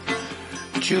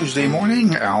Tuesday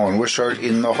morning. Alan Wishart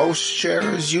in the host chair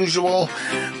as usual.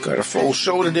 Got a full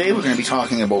show today. We're going to be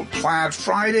talking about Plaid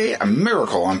Friday, a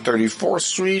miracle on 34th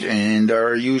Street, and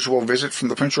our usual visit from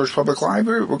the Prince George Public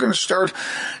Library. We're going to start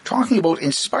talking about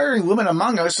inspiring women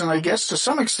among us, and I guess to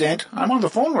some extent, I'm on the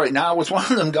phone right now with one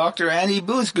of them, Dr. Annie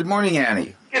Booth. Good morning,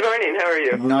 Annie. Good morning. How are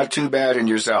you? Not too bad, and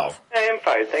yourself? I am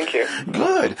fine, thank you.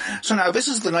 Good. So now this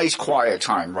is the nice quiet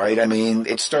time, right? I mean,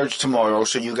 it starts tomorrow,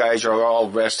 so you guys are all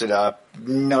rested up.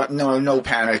 No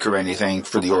panic or anything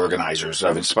for the organizers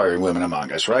of Inspiring Women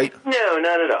Among Us, right? No,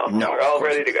 not at all. No, we're all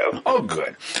ready to go. Oh,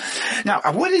 good. Now,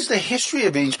 what is the history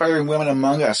of Inspiring Women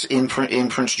Among Us in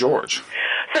Prince George?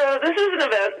 So this is an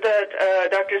event that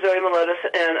Dr. Zoe Miletus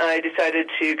and I decided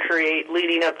to create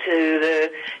leading up to the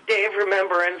Day of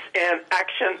Remembrance and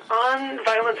Action on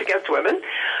Violence Against Women,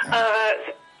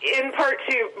 in part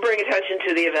to bring attention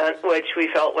to the event, which we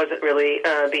felt wasn't really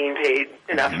being paid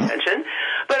enough attention,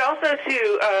 but also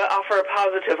to offer a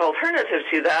positive alternative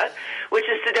to that, which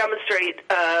is to demonstrate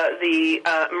the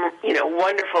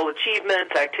wonderful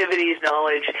achievements, activities,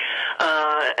 knowledge,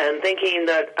 and thinking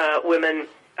that women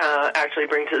actually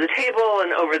bring to the table,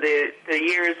 and over the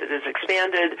years it has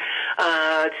expanded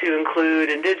to include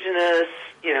Indigenous,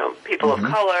 people of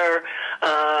color,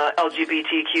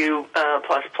 LGBTQ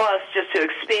plus, just to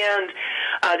expand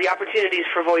the opportunities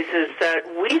for voices that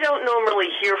we don't normally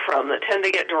hear from, that tend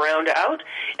to get drowned out,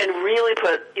 and really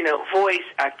put, voice,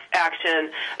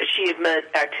 action, achievement,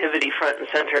 activity front and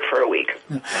center for a week.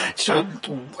 So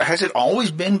has it always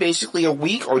been basically a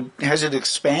week, or has it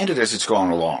expanded as it's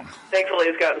gone along? Thankfully,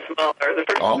 it's gotten smaller. The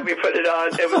first time we put it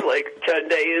on, it was like 10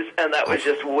 days, and that was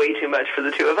just way too much for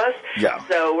the two of us. Yeah.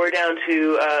 So we're down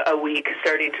to a week,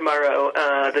 starting tomorrow,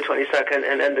 the 22nd,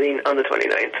 and ending on the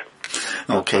 29th.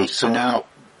 Okay, so now,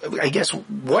 I guess,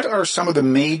 what are some of the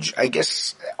major,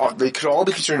 they could all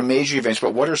be considered major events,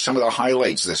 but what are some of the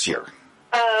highlights this year?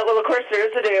 Well, of course, there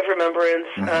is a Day of Remembrance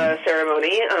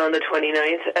ceremony on the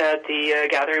 29th at the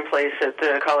Gathering Place at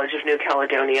the College of New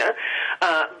Caledonia.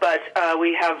 But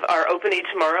we have our opening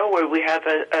tomorrow, where we have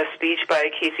a speech by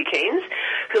Casey Keynes,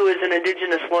 who is an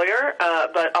Indigenous lawyer,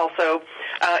 but also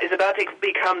is about to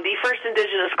become the first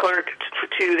Indigenous clerk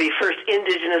to the first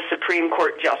Indigenous Supreme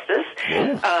Court Justice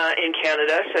in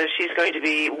Canada. So she's going to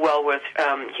be well worth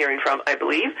hearing from, I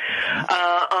believe.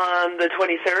 On the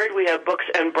 23rd, we have Books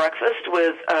and Breakfast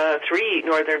with three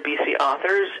Northern BC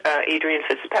authors, Adrian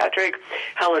Fitzpatrick,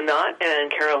 Helen Knott, and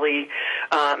Carolee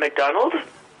McDonald.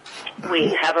 We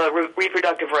have a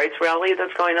reproductive rights rally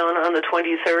that's going on the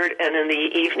 23rd, and in the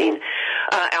evening,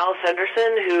 Alice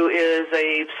Henderson, who is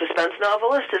a suspense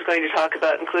novelist, is going to talk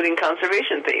about including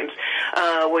conservation themes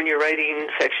when you're writing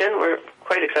fiction. We're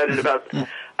quite excited about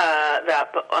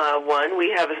that one. We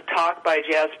have a talk by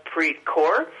Jaspreet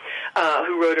Kaur,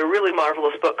 who wrote a really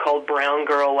marvelous book called Brown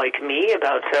Girl Like Me,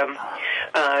 about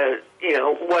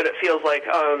what it feels like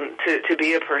to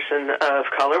be a person of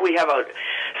color. We have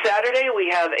Saturday, we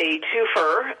have a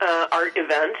twofer art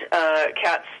event.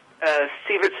 Kat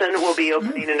Sievertson will be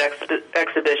opening an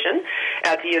exhibition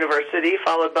at the university,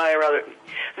 followed by a rather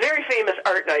very famous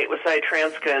art night with Cy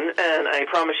Transkin, and I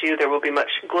promise you there will be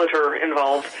much glitter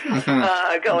involved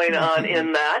going on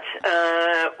in that.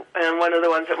 And one of the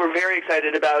ones that we're very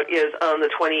excited about is on the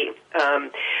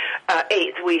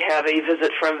 28th, we have a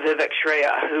visit from Vivek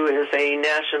Shreya, who is a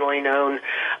nationally known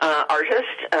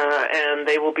artist, and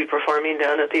they will be performing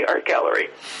down at the Art Gallery.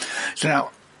 So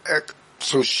now,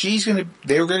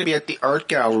 they're going to be at the Art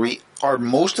Gallery. Are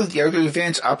most of the other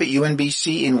events up at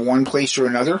UNBC in one place or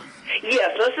another?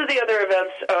 Yes, most of the other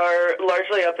events are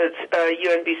largely up at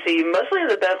UNBC, mostly in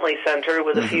the Bentley Center,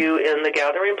 with a few in the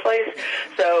Gathering Place.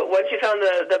 So once you found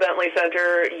the Bentley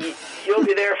Center, you'll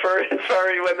be there for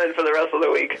Inspiring Women for the rest of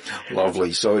the week.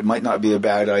 Lovely. So it might not be a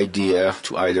bad idea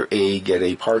to either A, get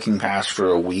a parking pass for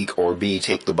a week, or B,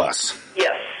 take the bus.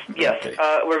 Yes. Okay.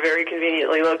 We're very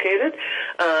conveniently located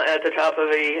at the top of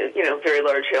a very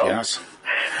large hill.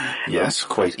 Yes,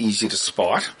 quite easy to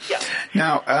spot. Yeah.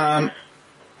 Now,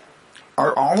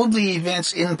 are all of the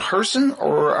events in person,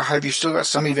 or have you still got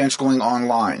some events going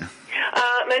online?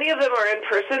 Many of them are in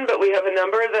person, but we have a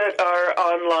number that are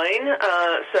online.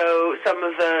 So some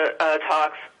of the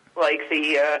talks, like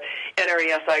the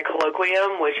NRESI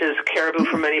Colloquium, which is Caribou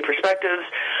from Many Perspectives,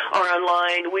 are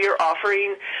online. We are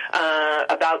offering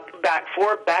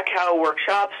four back how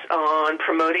workshops on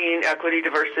promoting equity,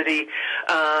 diversity,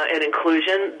 and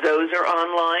inclusion. Those are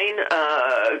online.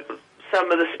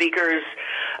 some of the speakers,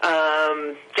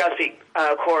 Gatsby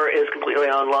Core is completely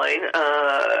online,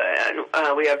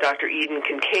 and we have Dr. Eden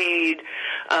Kincaid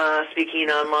speaking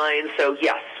online. So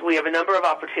yes, we have a number of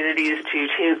opportunities to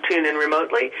tune in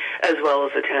remotely as well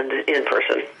as attend in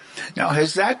person. Now,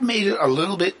 has that made it a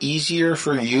little bit easier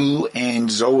for you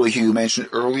and Zoe, who you mentioned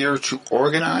earlier, to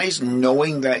organize,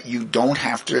 knowing that you don't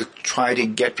have to try to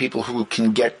get people who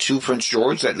can get to Prince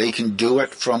George, that they can do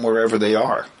it from wherever they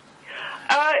are?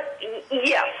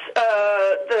 Yes.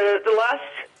 The last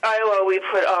Iowa we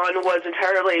put on was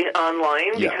entirely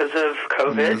online because of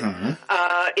COVID. Mm-hmm.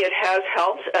 It has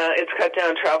helped. It's cut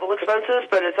down travel expenses,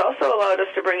 but it's also allowed us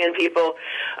to bring in people.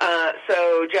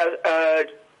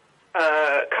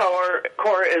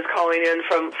 Core is calling in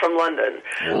from London.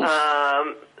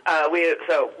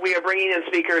 We are bringing in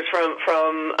speakers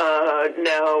from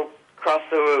now across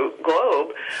the globe,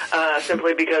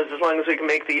 simply because as long as we can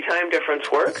make the time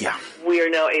difference work, we are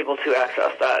now able to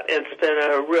access that. It's been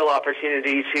a real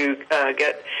opportunity to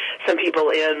get some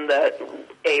people in that,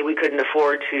 A, we couldn't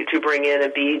afford to bring in,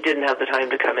 and B, didn't have the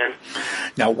time to come in.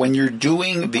 Now, when you're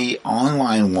doing the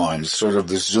online ones, sort of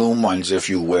the Zoom ones, if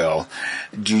you will,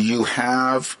 do you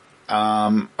have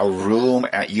a room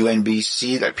at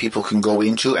UNBC that people can go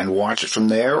into and watch it from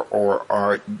there,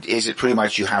 or is it pretty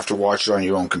much you have to watch it on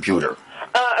your own computer?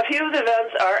 A few of the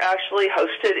events are actually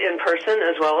hosted in person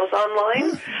as well as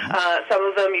online. Some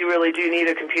of them you really do need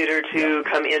a computer to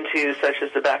come into, such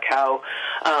as the Beck Howe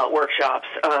workshops.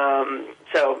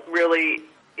 So really,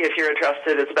 if you're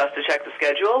interested, it's best to check the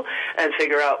schedule and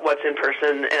figure out what's in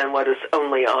person and what is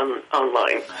only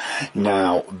online.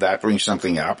 Now, that brings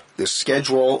something up. The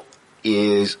schedule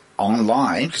is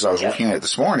online, because I was looking at it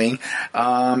this morning.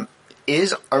 Are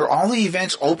all the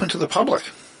events open to the public?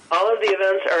 All of the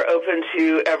events are open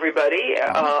to everybody,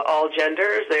 all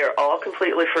genders. They are all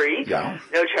completely free,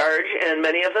 no charge, and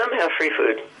many of them have free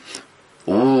food.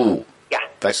 Ooh. Yeah.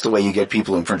 That's the way you get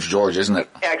people in Prince George, isn't it?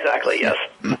 Exactly, yes.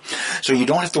 So you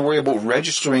don't have to worry about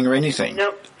registering or anything?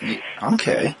 Nope.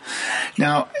 Okay.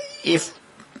 Now, if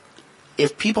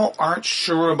people aren't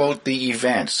sure about the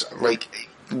events, like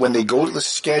when they go to the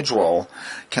schedule,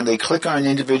 can they click on an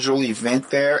individual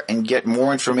event there and get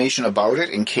more information about it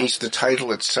in case the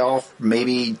title itself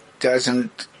maybe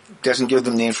doesn't give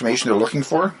them the information they're looking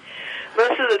for?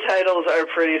 Most of the titles are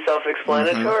pretty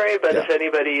self-explanatory, but if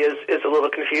anybody is a little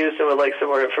confused and would like some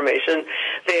more information,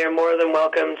 they are more than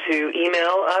welcome to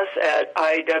email us at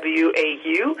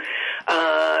iwau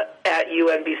at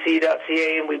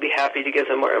unbc.ca, and we'd be happy to give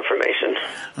them more information.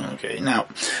 Okay. Now,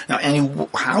 Annie,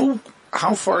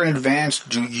 how far in advance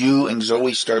do you and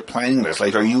Zoe start planning this?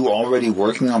 Like, are you already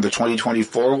working on the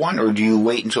 2024 one, or do you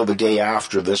wait until the day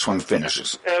after this one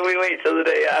finishes? We wait till the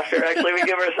day after. Actually, we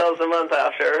give ourselves a month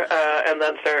after, and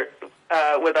then start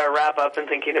with our wrap-up and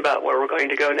thinking about where we're going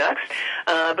to go next.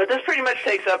 But this pretty much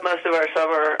takes up most of our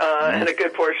summer and a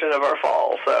good portion of our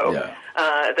fall. So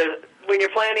when you're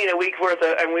planning a week worth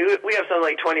of, and we have something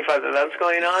like 25 events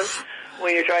going on,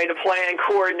 when you're trying to plan,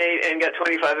 coordinate, and get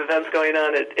 25 events going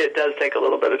on, it does take a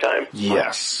little bit of time.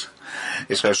 Yes,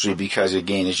 especially because,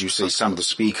 again, as you say, some of the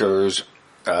speakers,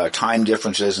 time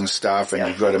differences and stuff, and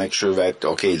you've got to make sure that,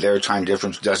 okay, their time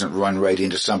difference doesn't run right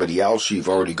into somebody else you've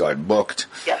already got booked.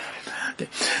 Yes. Okay.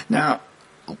 Now,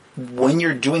 when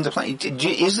you're doing the plan,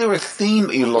 is there a theme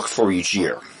that you look for each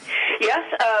year? Yes,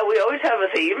 we always have a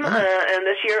theme, and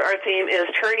this year our theme is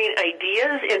turning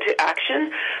ideas into action,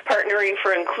 partnering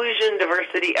for inclusion,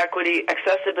 diversity, equity,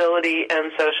 accessibility,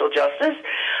 and social justice.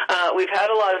 We've had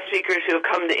a lot of speakers who have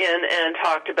come in and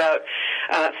talked about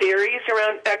theories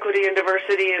around equity and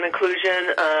diversity and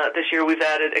inclusion. This year we've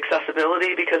added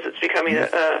accessibility because it's becoming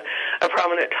a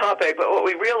prominent topic, but what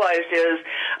we realized is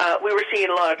we were seeing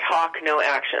a lot of talk, no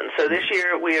action. So this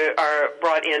year we are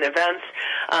brought in events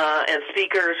and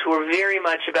speakers who are very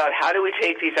much about how do we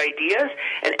take these ideas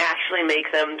and actually make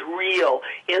them real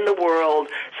in the world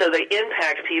so they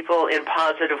impact people in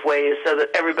positive ways so that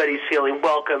everybody's feeling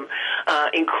welcome,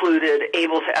 included,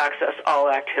 able to access all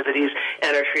activities,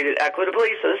 and are treated equitably.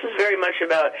 So this is very much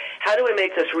about how do we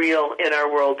make this real in our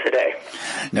world today.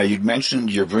 Now, you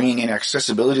mentioned you're bringing in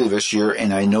accessibility this year,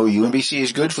 and I know UNBC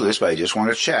is good for this, but I just want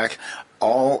to check.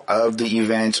 All of the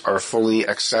events are fully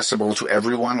accessible to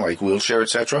everyone, like wheelchair,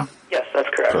 etc.? Yes, that's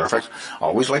correct. Perfect.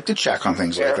 Always like to check on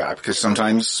things like that, because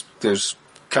sometimes there's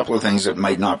a couple of things that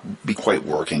might not be quite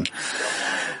working.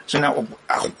 So now,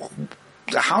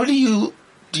 how do you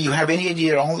have any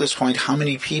idea at all at this point how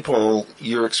many people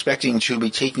you're expecting to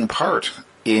be taking part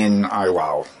in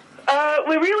IWOW?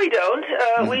 We really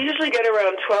don't. We usually get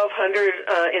around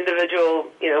 1,200 individual,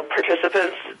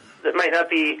 participants that might not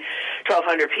be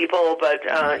 1,200 people, but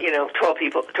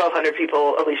 1,200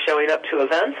 people at least showing up to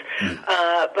events.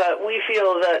 But we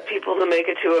feel that people who make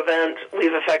it to event,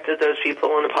 we've affected those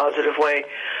people in a positive way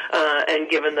and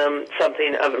given them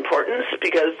something of importance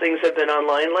because things have been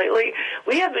online lately.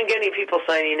 We have been getting people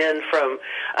signing in from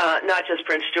not just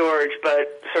Prince George,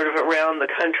 but sort of around the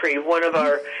country. One of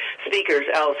our speakers,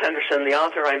 Alice Henderson, the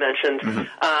author I mentioned,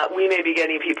 we may be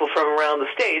getting people from around the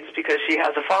States because she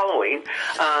has a following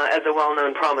as a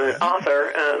well-known prominent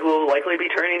author who will likely be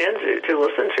turning in to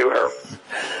listen to her.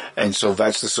 And so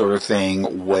that's the sort of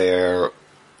thing where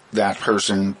that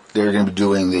person, they're going to be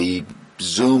doing the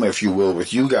Zoom, if you will,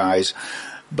 with you guys,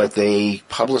 but they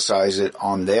publicize it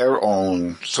on their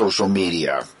own social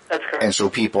media. That's correct. And so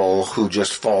people who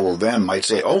just follow them might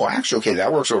say, oh, actually, okay,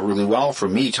 that works out really well for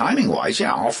me timing-wise.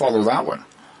 Yeah, I'll follow that one.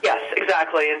 Yes,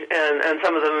 exactly. And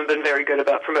some of them have been very good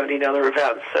about promoting other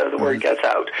events, so the word gets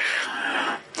out.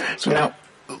 So now,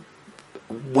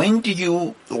 when do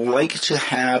you like to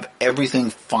have everything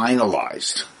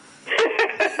finalized?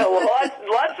 A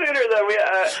lot sooner than we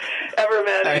ever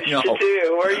managed to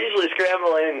do. We're usually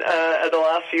scrambling the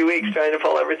last few weeks trying to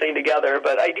pull everything together,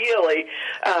 but ideally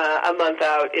a month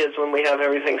out is when we have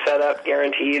everything set up,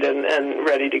 guaranteed, and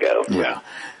ready to go. Yeah.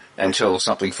 Until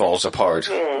something falls apart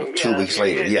 2 weeks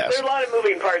later, yes. There are a lot of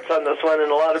moving parts on this one and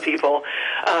a lot of people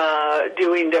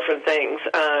doing different things.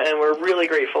 And we're really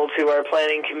grateful to our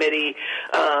planning committee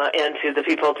and to the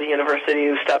people at the university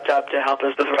who stepped up to help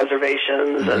us with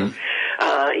reservations and,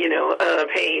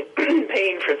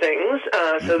 paying for things.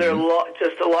 So there are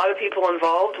just a lot of people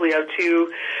involved. We have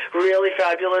two really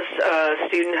fabulous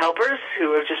student helpers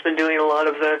who have just been doing a lot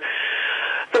of the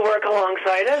work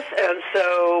alongside us, and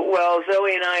so while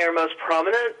Zoe and I are most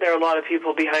prominent, there are a lot of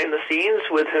people behind the scenes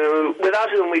without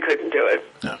whom we couldn't do it.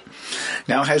 Yeah.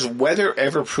 Now, has weather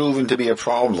ever proven to be a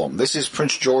problem? This is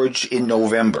Prince George in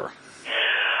November.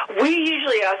 We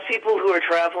usually ask people who are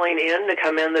traveling in to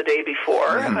come in the day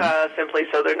before, simply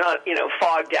so they're not,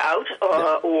 fogged out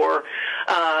or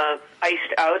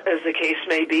iced out, as the case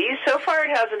may be. So far,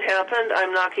 it hasn't happened.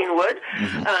 I'm knocking wood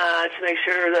to make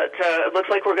sure that it looks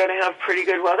like we're going to have pretty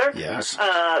good weather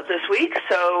this week.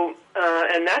 So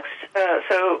and next,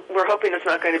 so we're hoping it's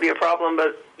not going to be a problem.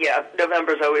 But yeah,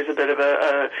 November's always a bit of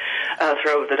a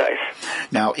throw of the dice.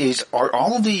 Now, are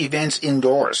all of the events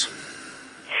indoors?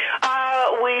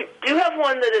 We do have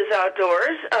one that is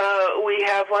outdoors. We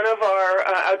have one of our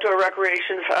outdoor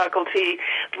recreation faculty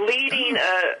leading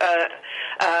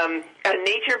a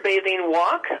nature bathing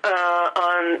walk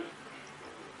on.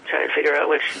 Trying to figure out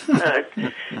which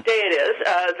day it is.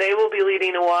 They will be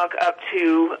leading a walk up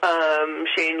to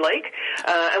Shane Lake,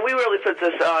 and we really put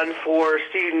this on for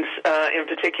students in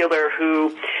particular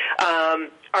who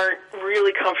aren't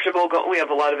really comfortable going. We have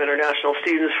a lot of international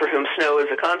students for whom snow is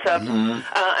a concept,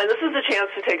 and this is a chance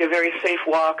to take a very safe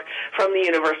walk from the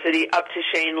university up to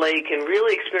Shane Lake and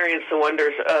really experience the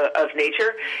wonders of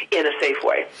nature in a safe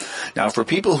way. Now, for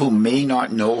people who may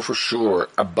not know for sure,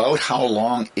 about how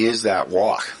long is that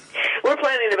walk? We're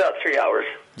planning about 3 hours.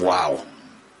 Wow.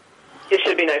 It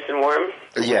should be nice and warm.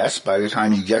 Yes, by the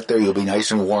time you get there, you'll be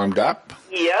nice and warmed up.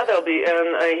 Yeah, there'll be,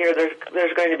 and I hear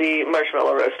there's going to be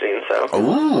marshmallow roasting, so.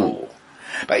 Ooh.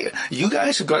 But you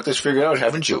guys have got this figured out,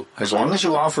 haven't you? As long as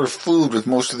you offer food with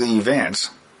most of the events,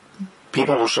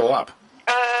 people will show up.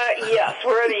 Yes,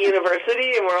 we're at a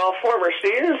university, and we're all former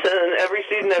students, and every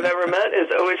student I've ever met is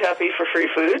always happy for free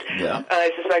food. Yeah. I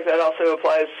suspect that also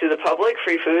applies to the public.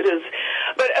 Free food is,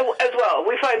 but as well,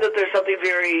 we find that there's something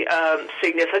very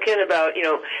significant about,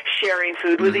 sharing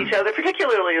food with each other,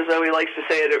 particularly, as Zoe likes to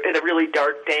say, at a really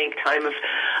dark, dank time of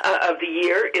the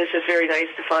year. It's just very nice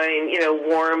to find,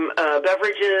 warm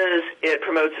beverages. It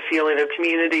promotes a feeling of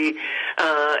community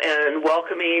and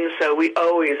welcoming, so we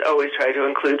always try to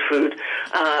include food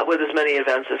with as many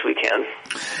events as we can.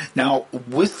 Now,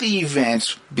 with the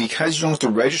events, because you don't have to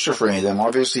register for any of them,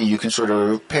 obviously you can sort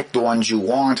of pick the ones you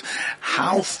want.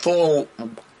 How full,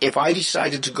 if I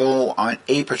decided to go on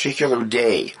a particular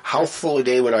day, how full a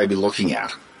day would I be looking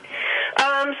at?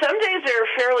 Some days they're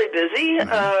fairly busy.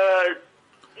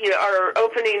 Our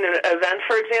opening event,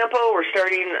 for example, we're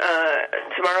starting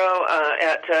tomorrow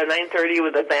at 9:30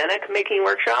 with a bannock making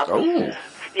workshop. Oh.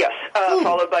 Yes,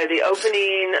 followed by the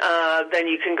opening. Then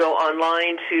you can go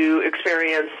online to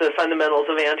experience the fundamentals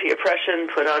of anti-oppression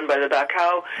put on by the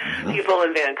Bacau people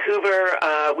in Vancouver.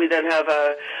 We then have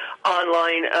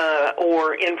online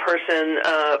or in-person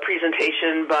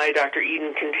presentation by Dr.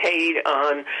 Eden Kincaid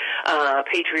on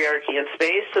patriarchy in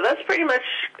space. So that's pretty much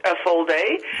a full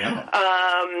day. Yeah.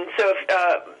 So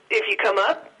if you come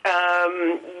up,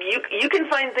 you can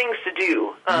find things to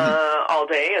do all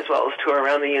day, as well as tour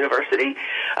around the university.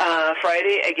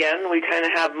 Friday, again, we kind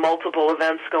of have multiple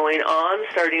events going on,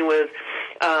 starting with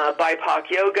BIPOC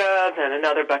yoga, then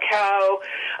another Bacau.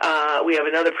 We have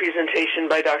another presentation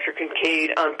by Dr.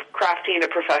 Kincaid on crafting a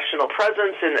professional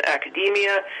presence in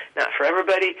academia, not for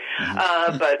everybody,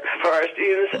 but for our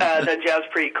students, then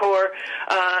Jaspreet Kaur.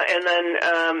 And then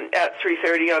at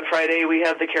 3:30 on Friday, we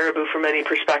have the Caribou from Many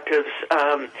Perspectives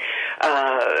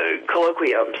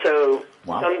colloquium. So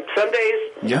some days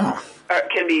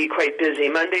can be quite busy.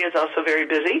 Monday is also very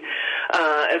busy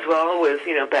as well, with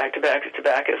back to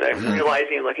back as I'm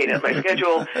realizing, looking at my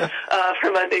schedule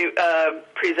for Monday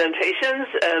presentations,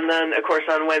 and then of course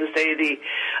on Wednesday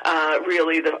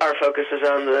our focus is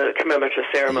on the commemorative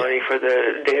ceremony for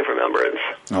the Day of Remembrance.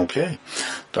 Okay,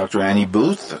 Dr. Annie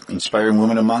Booth, Inspiring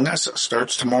Women Among Us,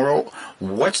 starts tomorrow.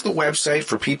 What's the website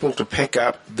for people to pick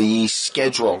up the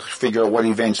schedule, to figure out what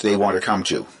events they want to come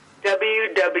to?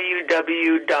 www.iwau.ca.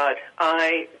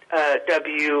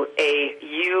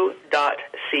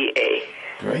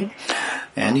 Great.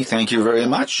 Andy, thank you very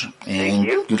much. And thank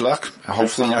you. Good luck.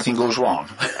 Hopefully nothing goes wrong.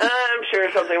 I'm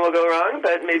sure something will go wrong,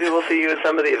 but maybe we'll see you at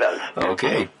some of the events.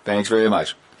 Okay. Thanks very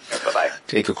much. Bye-bye.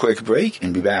 Take a quick break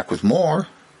and be back with more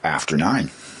after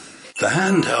 9. The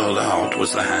hand held out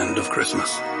was the hand of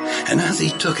Christmas, and as he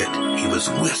took it, he was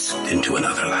whisked into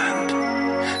another land.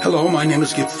 Hello, my name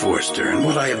is Gip Forster, and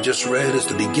what I have just read is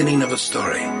the beginning of a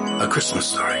story, a Christmas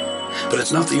story. But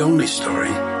it's not the only story.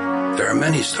 There are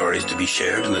many stories to be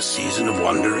shared in the season of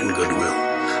wonder and goodwill.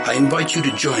 I invite you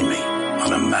to join me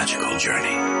on a magical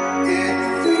journey.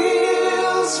 It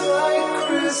feels like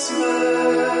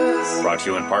Christmas. Brought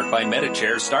to you in part by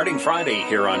MediChair, starting Friday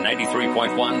here on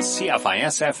 93.1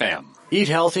 CFIS FM. Eat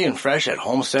healthy and fresh at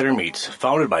Homesteader Meats.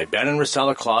 Founded by Ben and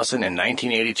Rosella Clausen in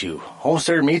 1982,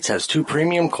 Homesteader Meats has 2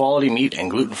 premium quality meat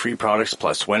and gluten-free products,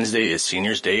 plus Wednesday is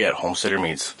Seniors Day at Homesteader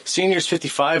Meats. Seniors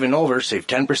 55 and over save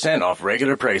 10% off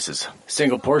regular prices.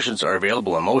 Single portions are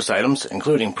available in most items,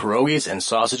 including pierogies and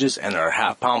sausages, and there are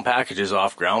half-pound packages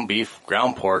off ground beef,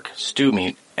 ground pork, stew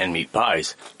meat, and meat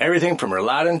pies. Everything from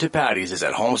rouladen to patties is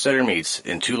at Homesteader Meats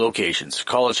in 2 locations,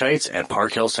 College Heights and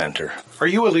Park Hill Center. Are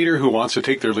you a leader who wants to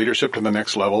take their leadership to the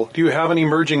next level? Do you have an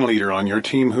emerging leader on your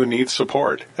team who needs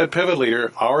support? At Pivot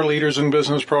Leader, our Leaders in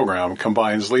Business program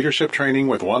combines leadership training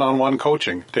with one-on-one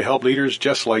coaching to help leaders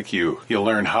just like you. You'll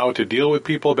learn how to deal with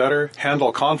people better,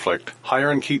 handle conflict, hire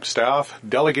and keep staff,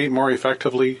 delegate more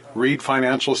effectively, read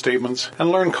financial statements, and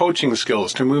learn coaching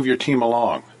skills to move your team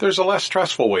along. There's a less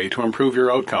stressful way to improve your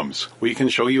outcomes. We can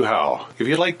show you how. If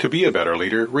you'd like to be a better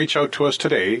leader, reach out to us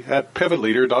today at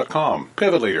pivotleader.com.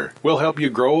 Pivot Leader will help you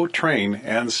grow, train,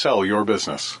 and sell your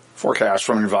business. Forecast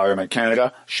from Environment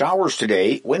Canada. Showers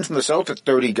today. Wind from the south at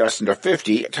 30, gusting to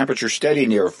 50. Temperature steady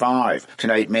near 5.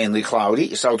 Tonight mainly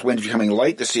cloudy. South wind becoming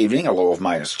light this evening, a low of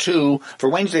 -2. For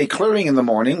Wednesday, clearing in the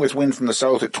morning with wind from the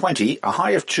south at 20. A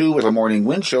high of 2 with a morning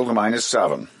wind chill to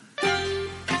 -7.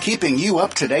 Keeping you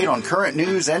up to date on current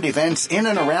news and events in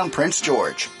and around Prince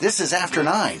George. This is After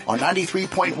 9 on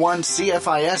 93.1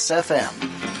 CFIS FM.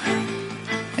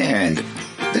 And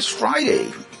this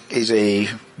Friday is a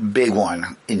big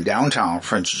one in downtown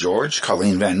Prince George.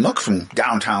 Colleen Van Mook from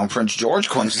downtown Prince George,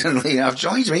 coincidentally enough,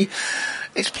 joins me.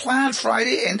 It's Plaid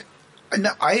Friday, and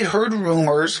I had heard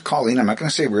rumors, Colleen, I'm not going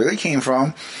to say where they came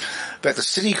from, that the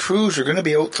city crews are going to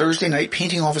be out Thursday night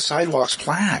painting all the sidewalks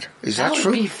plaid. Is that true? That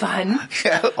would be fun.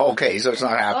 Yeah, okay, so it's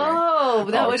not happening. Oh,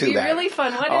 that would be really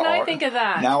fun. Why didn't I think of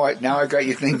that? Now I got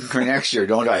you thinking for next year,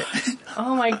 don't I?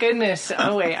 Oh, my goodness.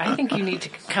 Oh, wait, I think you need to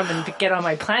come and get on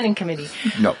my planning committee.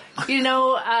 No.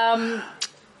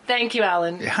 Thank you,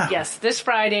 Alan. Yeah. Yes, this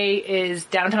Friday is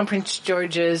Downtown Prince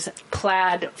George's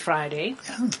Plaid Friday.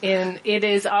 Yeah. And it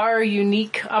is our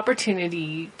unique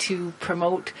opportunity to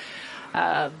promote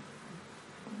the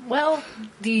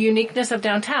uniqueness of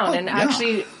downtown. And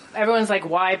actually, everyone's like,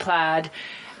 why plaid?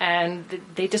 And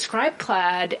they describe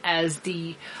plaid as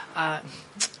the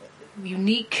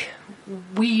unique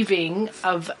weaving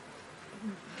of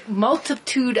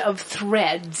multitude of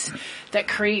threads that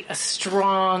create a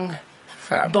strong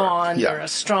bond or a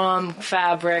strong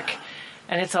fabric.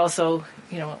 And it's also,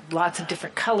 lots of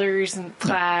different colors and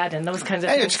plaid and those kinds of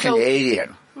things. And it's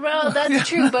Canadian. Well, that's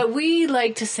true, but we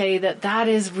like to say that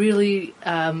is really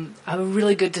a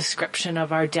really good description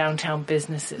of our downtown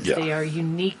businesses. Yeah. They are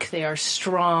unique, they are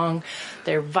strong,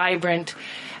 they're vibrant.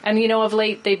 And, of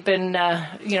late they've been,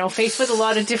 faced with a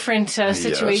lot of different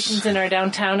situations in our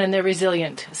downtown, and they're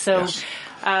resilient. So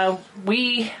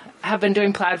we have been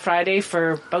doing Plaid Friday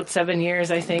for about 7 years,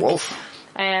 I think. Wolf.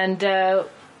 And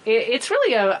it's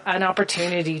really an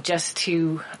opportunity just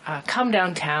to come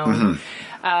downtown.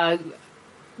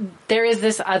 There is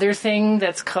this other thing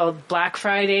that's called Black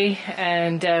Friday,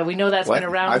 and we know that's been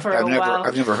around for a while.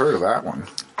 I've never heard of that one.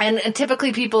 And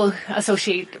typically people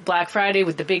associate Black Friday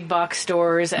with the big box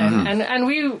stores, and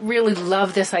we really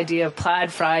love this idea of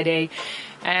Plaid Friday.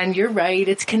 And you're right,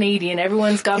 it's Canadian.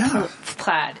 Everyone's got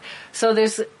plaid. So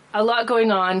there's a lot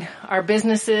going on. Our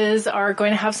businesses are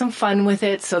going to have some fun with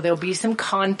it, so there'll be some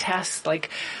contests,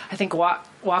 like I think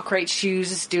Walk Right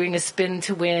Shoes is doing a spin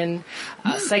to win.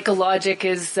 Psychologic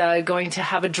is going to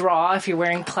have a draw. If you're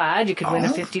wearing plaid, you could win a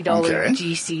 $50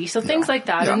 GC. So things like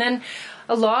that. And then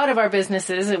a lot of our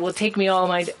businesses, it will take me all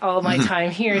my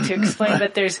time here to explain,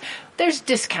 but there's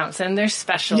discounts and there's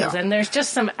specials and there's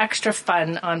just some extra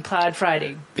fun on Plaid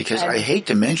Friday. Because I hate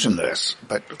to mention this,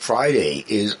 but Friday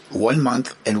is 1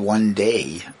 month and 1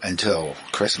 day until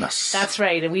Christmas. That's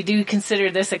right, and we do consider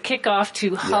this a kickoff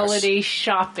to holiday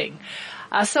shopping.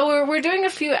 So we're doing a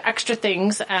few extra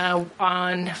things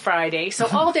on Friday. So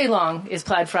all day long is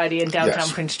Plaid Friday in downtown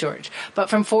Prince George. But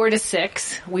from 4 to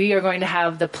 6, we are going to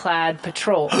have the Plaid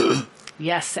Patrol.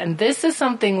 Yes, and this is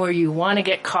something where you want to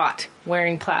get caught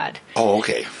wearing plaid. Oh,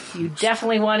 okay. You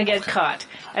definitely want to get caught.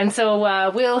 And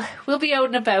so we'll be out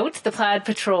and about, the Plaid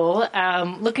Patrol,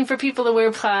 looking for people to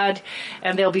wear plaid,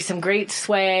 and there'll be some great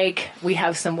swag. We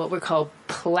have some what we call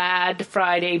Plaid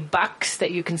Friday bucks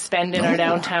that you can spend in our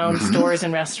downtown stores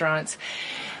and restaurants.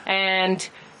 And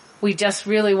we just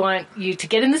really want you to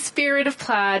get in the spirit of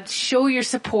plaid, show your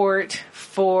support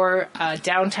for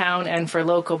downtown and for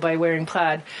local by wearing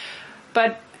plaid.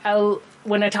 But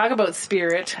when I talk about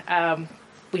spirit,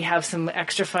 we have some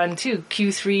extra fun too.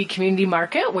 Q3 Community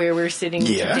Market, where we're sitting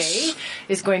today,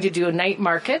 is going to do a night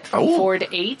market from 4 to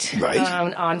 8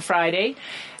 on Friday.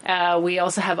 We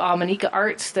also have Almanica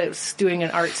Arts that's doing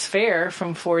an arts fair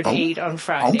from 4 to 8 on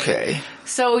Friday. Okay.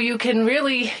 So you can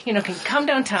really, can come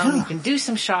downtown, you can do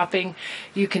some shopping,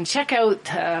 you can check out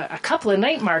a couple of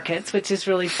night markets, which is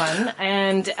really fun,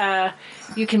 and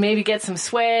you can maybe get some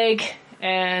swag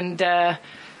and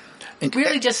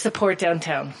really just support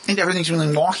downtown. And everything's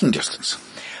within walking distance.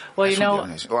 Well, to some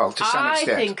extent. I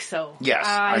think so. Yes,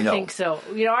 I know. think so.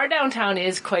 Our downtown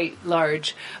is quite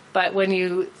large, but when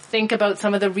you think about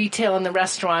some of the retail and the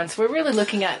restaurants, we're really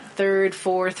looking at 3rd,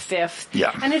 4th, 5th.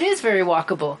 Yeah. And it is very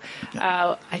walkable.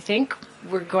 Yeah. I think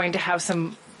we're going to have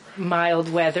some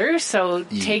mild weather, so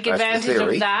take advantage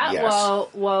of that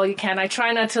while you can. I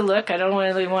try not to look. I don't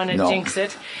really want to jinx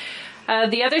it.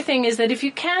 The other thing is that if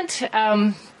you can't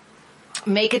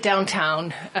make it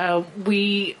downtown,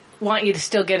 we want you to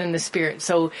still get in the spirit.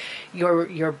 So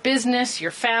your business,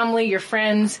 your family, your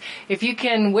friends, if you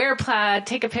can wear plaid,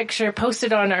 take a picture, post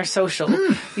it on our social,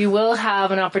 you will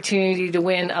have an opportunity to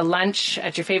win a lunch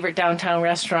at your favorite downtown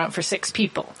restaurant for 6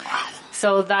 people. Wow.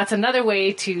 So that's another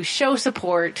way to show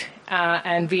support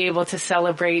and be able to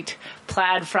celebrate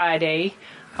Plaid Friday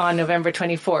on November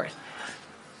 24th.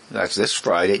 That's this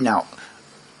Friday. Now,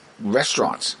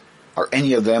 restaurants, are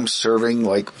any of them serving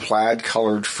like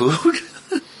plaid-colored food?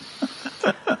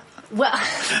 Well,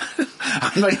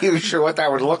 I'm not even sure what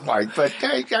that would look like, but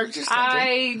I just thinking.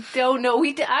 I don't know.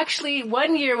 We actually,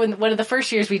 one year, one of the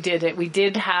first years we did it, we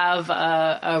did have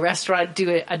a restaurant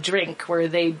do a drink where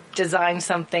they designed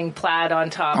something plaid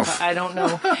on top. Oh. I don't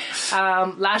know.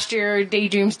 Last year,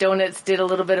 Daydreams Donuts did a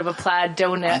little bit of a plaid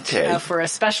donut for a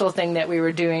special thing that we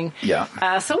were doing.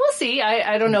 Yeah. So we'll see.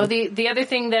 I don't know. The other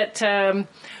thing that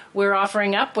we're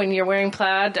offering up when you're wearing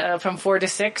plaid from 4 to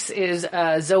 6 is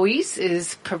Zoe's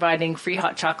is providing free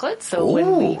hot chocolate. So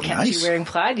when we catch you wearing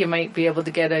plaid, you might be able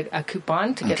to get a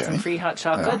coupon to get some free hot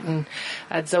chocolate and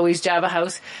at Zoe's Java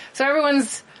House. So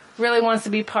everyone's really wants to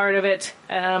be part of it.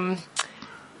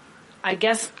 I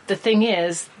guess the thing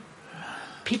is,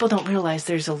 people don't realize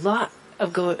there's a lot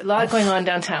going on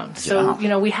downtown. So,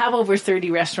 we have over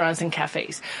 30 restaurants and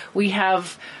cafes. We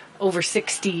have over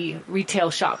 60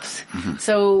 retail shops. Mm-hmm.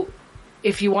 So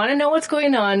if you want to know what's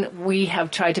going on, we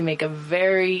have tried to make a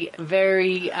very,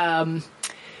 very,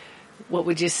 what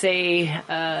would you say,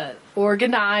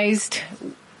 organized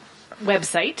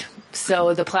website.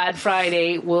 So the Plaid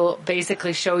Friday will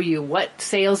basically show you what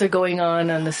sales are going on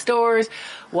the stores,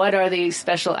 what are the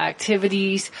special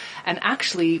activities, and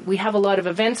actually we have a lot of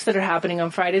events that are happening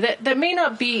on Friday that may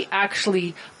not be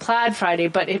actually Plaid Friday,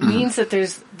 but it means that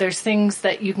there's things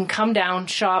that you can come down,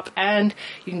 shop, and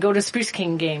you can go to Spruce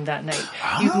King game that night.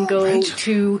 You can go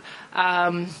to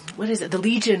what is it? The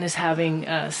Legion is having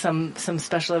some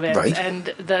special events, and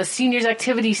the Seniors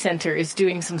Activity Center is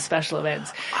doing some special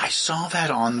events. I saw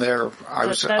that on there. I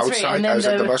was That's outside. right. And then I was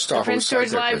at the bus stop. The Prince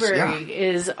George Library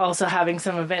is also having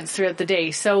some events throughout the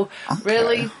day. So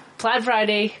really, Plaid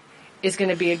Friday is going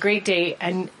to be a great day.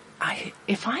 And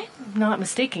if I'm not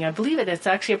mistaken, I believe it's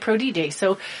actually a Pro D day.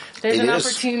 So there's an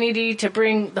opportunity to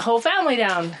bring the whole family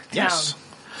downtown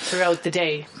throughout the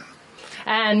day.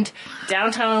 And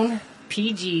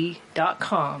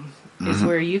downtownpg.com is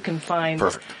where you can find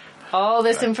all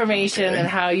this information and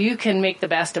how you can make the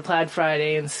best of Plaid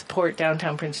Friday and support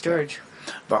downtown Prince George.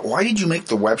 But why did you make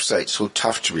the website so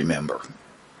tough to remember?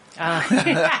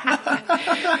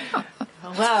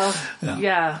 Well,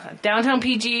 Downtown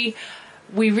PG,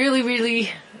 we really, really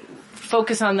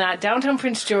focus on that. Downtown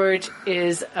Prince George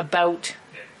is about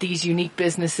these unique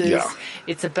businesses. Yeah.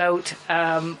 It's about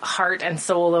heart and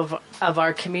soul of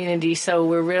our community. So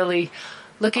we're really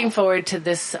looking forward to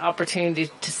this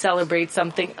opportunity to celebrate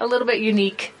something a little bit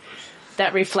unique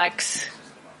that reflects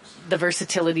the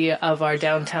versatility of our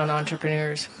downtown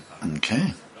entrepreneurs.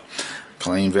 Okay.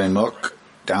 Colleen Van Mook,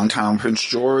 Downtown Prince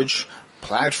George,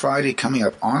 Plaid Friday coming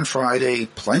up on Friday.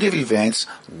 Plenty of events.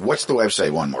 What's the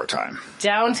website one more time?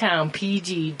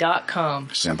 DowntownPG.com.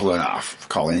 Simple enough.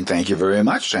 Colleen, thank you very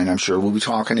much, and I'm sure we'll be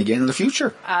talking again in the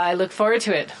future. I look forward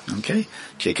to it. Okay.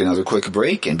 Take another quick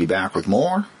break and be back with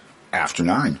more after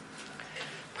 9.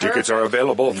 Tickets are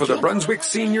available for the Brunswick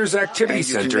Seniors Activity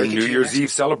Center New Year's Eve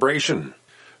celebration.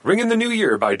 Ring in the new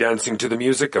year by dancing to the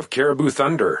music of Caribou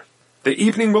Thunder. The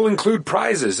evening will include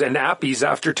prizes and appies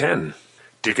after 10.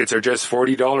 Tickets are just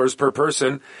 $40 per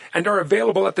person and are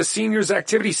available at the Seniors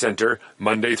Activity Center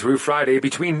Monday through Friday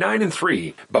between 9 and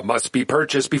 3, but must be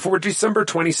purchased before December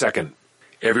 22nd.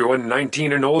 Everyone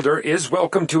 19 and older is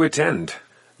welcome to attend.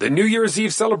 The New Year's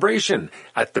Eve celebration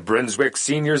at the Brunswick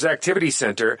Seniors Activity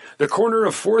Center, the corner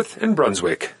of 4th and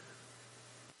Brunswick.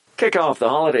 Kick off the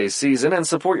holiday season and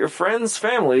support your friends,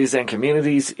 families, and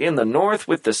communities in the North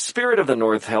with the Spirit of the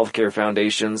North Healthcare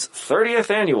Foundation's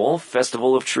 30th Annual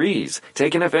Festival of Trees,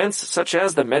 taking events such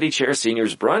as the MediChair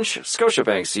Seniors Brunch,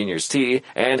 Scotiabank Seniors Tea,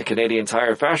 and Canadian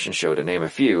Tire Fashion Show, to name a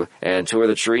few, and tour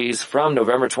the trees from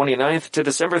November 29th to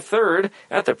December 3rd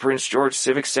at the Prince George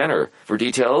Civic Center. For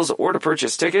details or to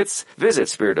purchase tickets, visit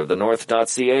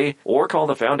spiritofthenorth.ca or call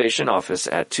the Foundation office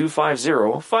at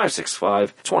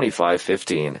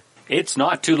 250-565-2515. It's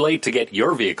not too late to get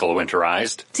your vehicle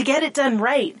winterized. To get it done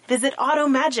right, visit Auto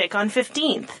Magic on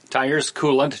 15th. Tires,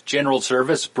 coolant, general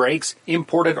service, brakes,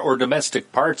 imported or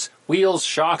domestic parts, wheels,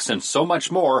 shocks, and so much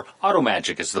more,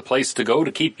 AutoMagic is the place to go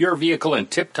to keep your vehicle in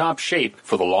tip-top shape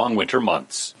for the long winter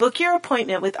months. Book your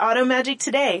appointment with AutoMagic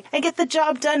today and get the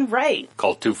job done right.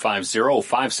 Call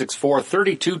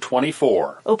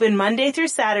 250-564-3224. Open Monday through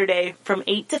Saturday from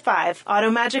 8 to 5.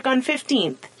 AutoMagic on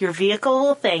 15th. Your vehicle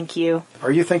will thank you.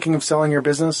 Are you thinking of selling your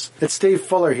business? It's Dave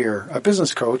Fuller here, a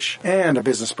business coach and a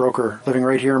business broker living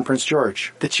right here in Prince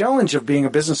George. The challenge of being a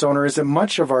business owner is that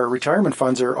much of our retirement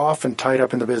funds are often tied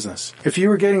up in the business. If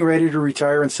you are getting ready to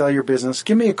retire and sell your business,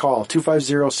 give me a call,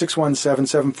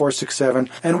 250-617-7467,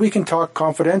 and we can talk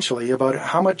confidentially about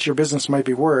how much your business might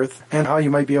be worth and how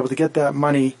you might be able to get that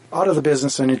money out of the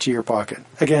business and into your pocket.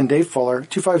 Again, Dave Fuller,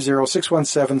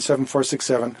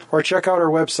 250-617-7467, or check out our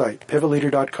website,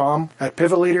 pivotleader.com. At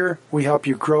Pivot Leader, we help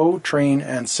you grow, train,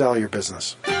 and sell your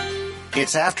business.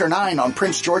 It's after 9 on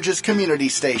Prince George's Community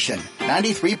Station,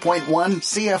 93.1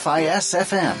 CFIS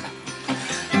FM.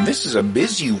 And this is a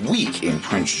busy week in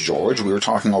Prince George. We were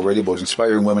talking already about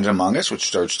Inspiring Women Among Us, which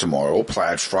starts tomorrow.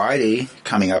 Plaid Friday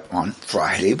coming up on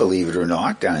Friday, believe it or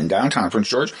not, down in downtown Prince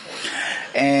George.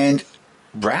 And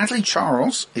Bradley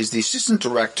Charles is the assistant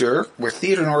director with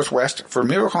Theatre Northwest for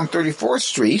Miracle on 34th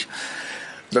Street,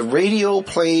 the radio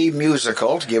play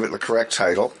musical, to give it the correct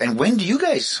title. And when do you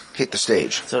guys hit the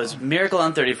stage? So it's Miracle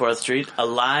on 34th Street, a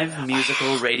live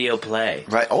musical radio play.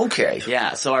 Right, okay.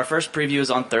 Yeah, so our first preview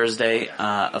is on Thursday,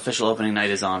 official opening night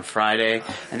is on Friday,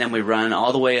 and then we run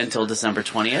all the way until December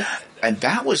 20th. And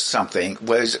that was something,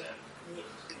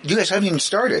 you guys haven't even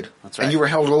started. That's right. And you were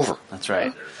held over. That's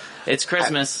right. It's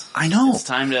Christmas. I know. It's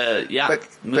time to,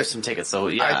 move some tickets. So,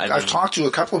 I've talked to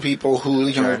a couple of people who,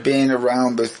 have been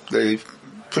around the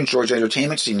Prince George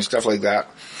entertainment scene and stuff like that.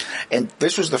 And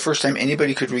this was the first time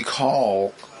anybody could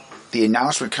recall the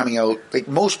announcement coming out, like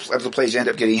most of the plays end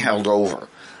up getting held over.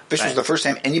 This was the first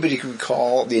time anybody could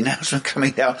recall the announcement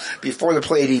coming out before the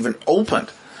play had even opened.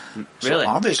 Really? So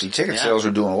obviously ticket sales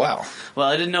are doing well. Well,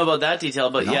 I didn't know about that detail,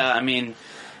 but yeah, I mean,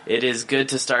 it is good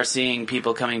to start seeing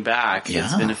people coming back. Yeah.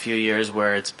 It's been a few years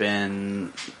where it's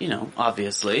been,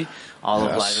 obviously, all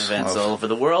of live events all over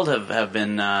the world have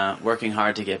been working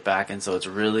hard to get back, and so it's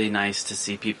really nice to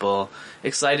see people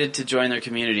excited to join their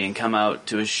community and come out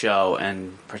to a show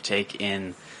and partake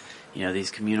in,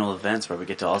 these communal events where we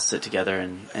get to all sit together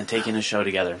and take in a show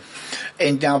together.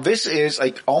 And now this is,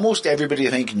 like, almost everybody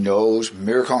I think knows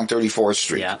Miracle on 34th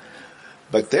Street. Yeah.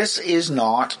 But this is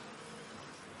not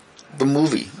the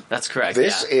movie. That's correct.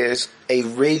 This is a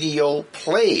radio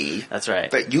play. That's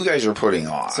right. That you guys are putting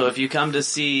on. So if you come to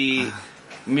see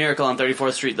Miracle on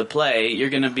 34th Street, the play, you're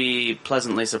going to be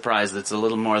pleasantly surprised. It's a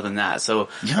little more than that. So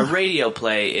a radio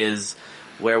play is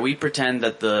where we pretend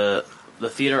that the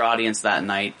theater audience that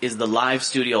night is the live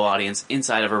studio audience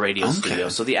inside of a radio studio.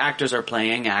 So the actors are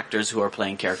playing actors who are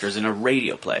playing characters in a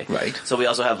radio play. Right. So we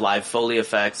also have live Foley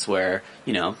effects where,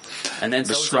 and then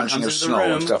the someone scrunching comes of into the snow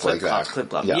room, and stuff clip, like clop, that. clip,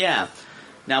 clop. Yeah. Yeah.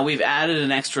 Now we've added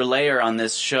an extra layer on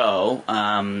this show.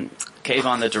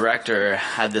 Kayvon, the director,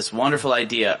 had this wonderful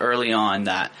idea early on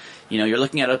that, you're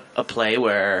looking at a play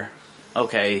where,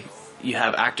 you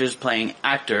have actors playing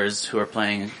actors who are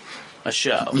playing a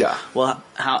show. Yeah. Well,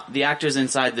 how the actors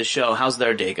inside the show, how's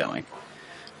their day going?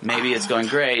 Maybe it's going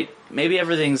great. Maybe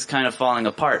everything's kind of falling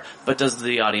apart. But does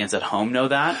the audience at home know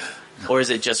that? Or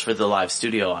is it just for the live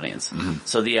studio audience? Mm-hmm.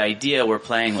 So the idea we're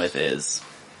playing with is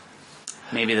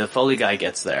maybe the Foley guy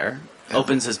gets there,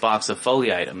 opens his box of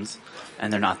Foley items,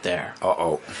 and they're not there.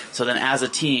 Uh-oh. So then as a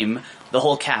team, the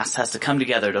whole cast has to come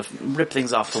together to rip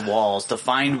things off the walls, to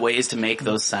find ways to make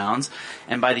those sounds.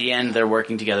 And by the end, they're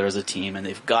working together as a team, and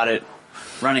they've got it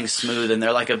running smooth, and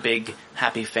they're like a big,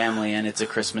 happy family, and it's a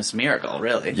Christmas miracle,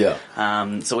 really.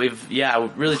 Yeah. So we've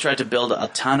really tried to build a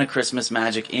ton of Christmas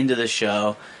magic into the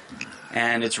show,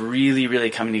 and it's really, really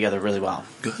coming together really well.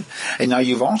 Good. And now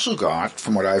you've also got,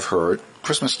 from what I've heard,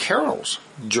 Christmas carols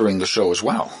during the show as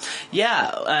well.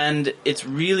 Yeah, and it's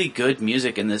really good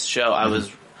music in this show. I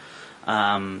was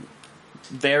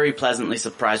very pleasantly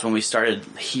surprised when we started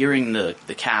hearing the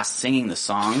cast singing the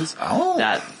songs. Oh.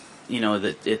 That,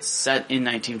 that it's set in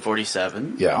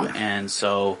 1947. Yeah. And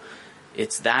so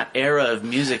it's that era of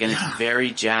music, and it's very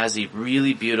jazzy,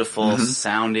 really beautiful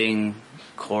sounding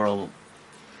choral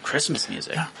Christmas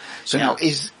music. Yeah. So now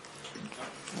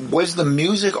was the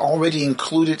music already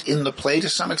included in the play to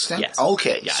some extent? Yes.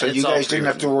 Okay. Yeah, so you guys didn't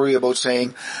have to worry about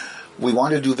saying, we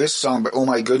want to do this song, but oh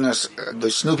my goodness,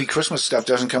 the Snoopy Christmas stuff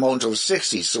doesn't come out until the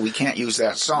 60s, so we can't use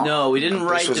that song. No, we didn't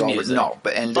write the music.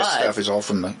 This stuff is all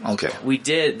from the, okay. We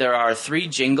did, there are 3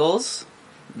 jingles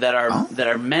that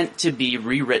are meant to be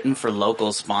rewritten for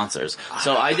local sponsors.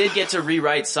 So I did get to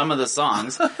rewrite some of the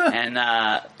songs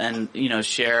and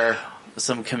share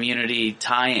some community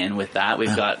tie-in with that.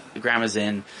 We've got Grandma's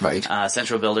Inn,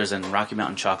 Central Builders, and Rocky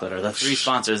Mountain Chocolate are the 3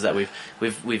 sponsors that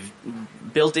we've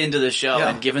built into the show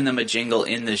and given them a jingle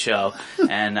in the show.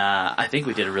 And I think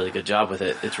we did a really good job with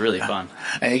it. It's really fun.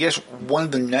 And I guess one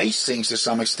of the nice things to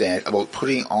some extent about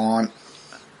putting on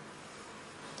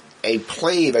a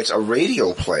play that's a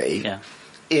radio play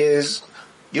is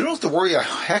you don't have to worry a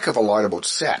heck of a lot about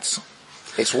sets.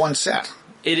 It's one set.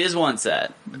 It is one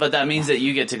set, but that means that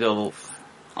you get to go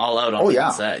all out on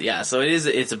one set. Yeah, so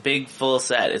it's a big full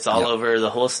set. It's all over the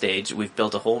whole stage. We've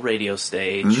built a whole radio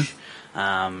stage,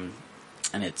 and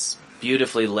it's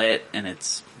beautifully lit and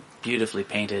it's beautifully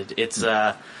painted. It's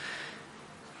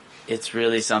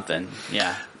really something.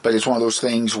 Yeah. But it's one of those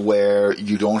things where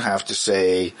you don't have to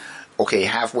say, okay,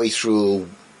 halfway through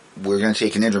we're going to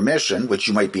take an intermission, which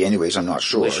you might be anyways, I'm not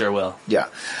sure. We sure will. Yeah.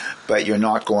 But you're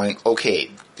not going,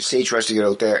 okay, the stage has to get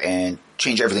out there and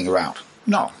change everything around.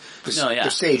 No. The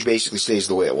stage basically stays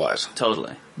the way it was.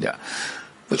 Totally. Yeah.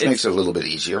 Which makes it a little bit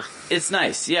easier. It's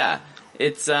nice, yeah.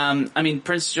 It's,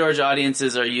 Prince George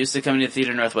audiences are used to coming to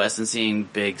Theatre Northwest and seeing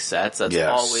big sets. That's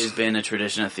always been a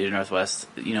tradition at Theatre Northwest.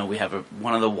 We have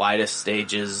one of the widest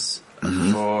stages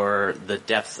for the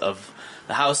depth of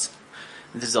the house.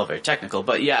 This is all very technical,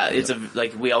 but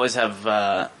we always have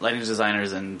lighting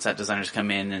designers and set designers come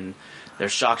in, and they're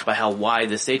shocked by how wide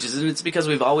the stage is, and it's because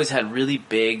we've always had really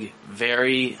big,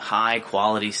 very high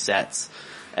quality sets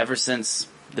ever since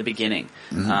the beginning.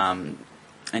 And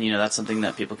that's something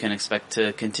that people can expect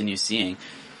to continue seeing.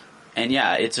 And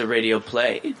it's a radio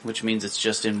play, which means it's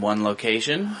just in one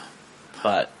location,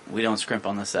 but we don't scrimp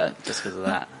on the set just because of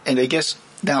that. And I guess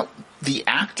now the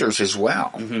actors as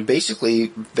well,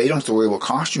 basically they don't have to worry about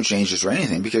costume changes or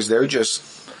anything because they're just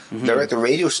they're at the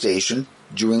radio station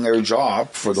doing their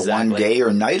job for the one day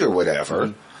or night or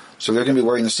whatever. So they're going to be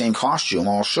wearing the same costume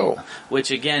all show.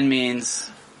 Which again means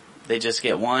they just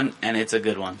get one, and it's a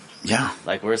good one. Yeah.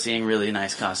 Like, we're seeing really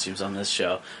nice costumes on this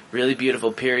show. Really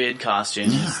beautiful period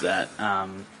costumes that...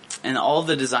 and all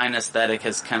the design aesthetic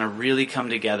has kind of really come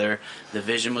together. The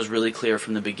vision was really clear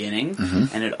from the beginning,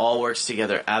 and it all works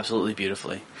together absolutely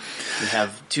beautifully. We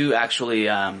have two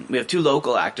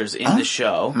local actors in the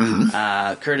show.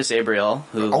 Curtis Abriel,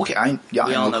 who I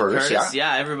know Curtis.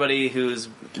 Yeah, everybody who's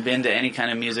been to any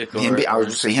kind of music. I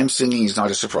would say him singing is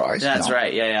not a surprise. That's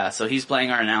right. Yeah. So he's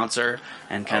playing our announcer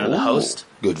and kind of the host.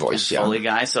 Good voice, Foley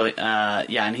guy. So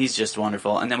and he's just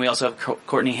wonderful. And then we also have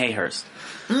Courtney Hayhurst.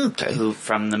 Who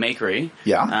from the Makery.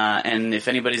 Yeah. And if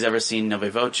anybody's ever seen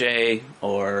Nove Voce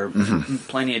or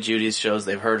plenty of Judy's shows,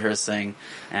 they've heard her sing,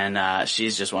 and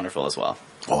she's just wonderful as well.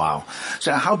 Wow.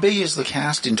 So how big is the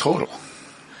cast in total?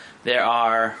 There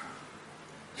are...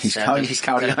 He's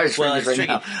counting our fingers right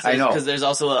now. I know. Because there's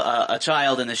also a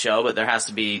child in the show, but there has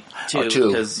to be two.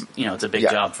 Because, it's a big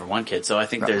job for one kid. So I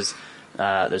think there's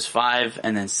 5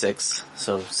 and then 6.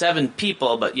 So 7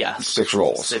 people, but 6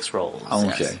 roles. 6 roles.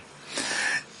 Okay. Yes.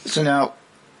 So now,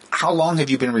 how long have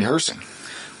you been rehearsing?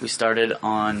 We started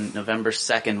on November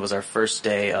 2nd was our first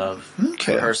day of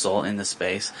rehearsal in the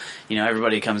space.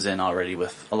 Everybody comes in already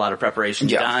with a lot of preparation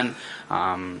done.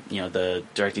 The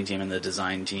directing team and the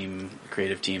design team,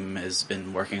 creative team has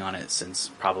been working on it since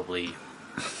probably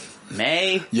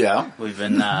May. Yeah. We've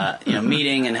been,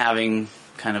 meeting and having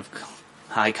kind of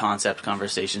high concept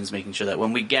conversations, making sure that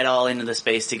when we get all into the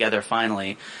space together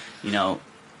finally,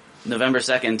 November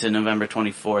 2nd to November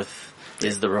 24th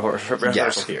is the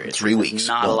rehearsal period. 3 weeks.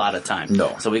 Not a lot of time.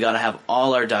 No. So we got to have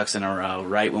all our ducks in a row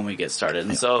right when we get started.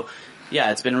 And so,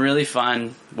 it's been really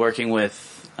fun working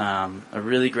with a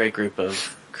really great group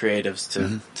of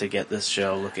creatives to get this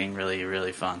show looking really,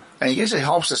 really fun. And I guess it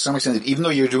helps to some extent that even though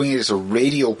you're doing it as a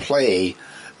radio play,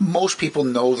 most people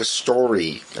know the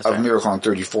story of Miracle on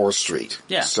 34th Street.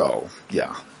 Yeah. So,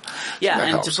 Yeah,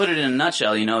 and to put it in a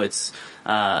nutshell, it's...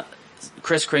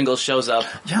 Kris Kringle shows up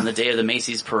on the day of the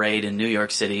Macy's parade in New York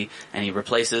City, and he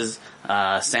replaces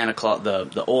Santa Claus,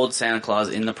 the old Santa Claus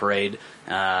in the parade,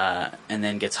 and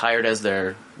then gets hired as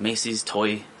their Macy's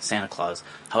toy Santa Claus.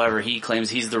 However, he claims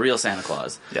he's the real Santa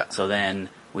Claus. Yeah. So then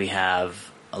we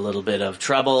have a little bit of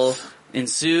trouble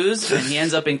ensues, and he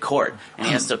ends up in court, and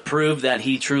he has to prove that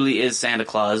he truly is Santa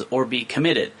Claus or be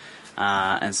committed.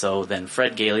 And so then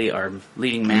Fred Gailey, our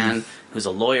leading man, who's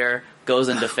a lawyer, goes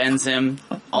and defends him,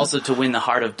 also to win the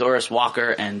heart of Doris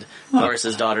Walker, and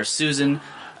Doris's daughter Susan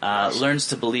learns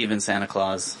to believe in Santa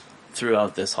Claus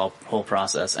throughout this whole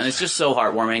process. And it's just so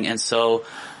heartwarming and so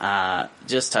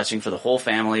just touching for the whole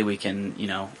family. We can,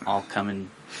 all come and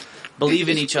believe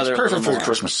in each other. It's perfect for the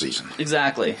Christmas season.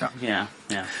 Exactly. Yeah.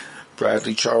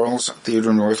 Bradley Charles,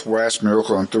 Theatre Northwest,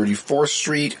 Miracle on 34th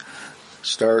Street.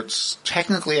 Starts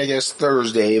technically, I guess,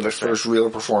 Thursday, but first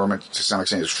real performance to some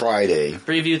extent is Friday.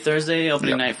 Preview Thursday,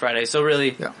 opening night Friday. So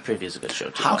really, preview is a good show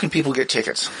too. How can people get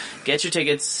tickets? Get your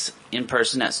tickets in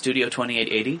person at Studio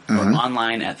 2880 or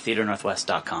online at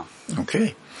theatrenorthwest.com.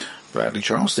 Okay. Bradley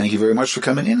Charles, thank you very much for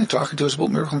coming in and talking to us about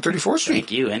Miracle on 34th Street.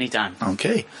 Thank you. Anytime.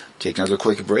 Okay. Take another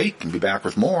quick break and be back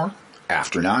with more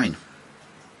after 9.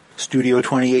 Studio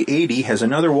 2880 has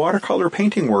another watercolor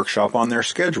painting workshop on their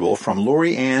schedule from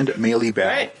Lori and Maylie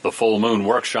Bell. The Full Moon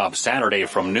Workshop Saturday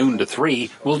from noon to 3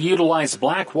 will utilize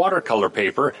black watercolor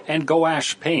paper and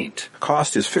gouache paint.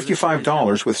 Cost is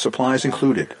 $55 with supplies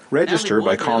included. Register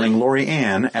by calling Lori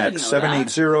Ann at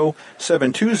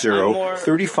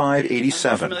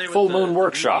 780-720-3587. Full Moon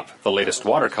Workshop, the latest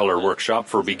watercolor workshop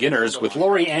for beginners with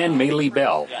Lori Ann Maylie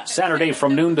Bell. Saturday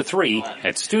from noon to 3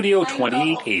 at Studio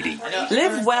 2880.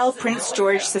 Live Well Prince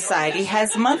George Society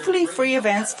has monthly free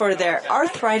events for their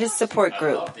arthritis support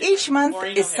group. Each month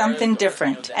is something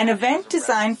different. An event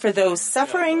designed for those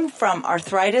suffering from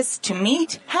arthritis to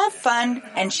meet, have fun,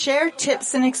 and share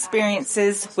tips and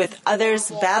experiences with others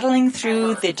battling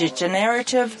through the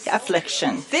degenerative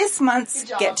affliction. This month's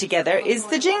get-together is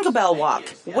the Jingle Bell Walk,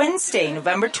 Wednesday,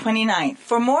 November 29th.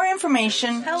 For more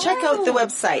information, check out the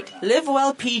website,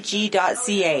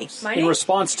 livewellpg.ca. In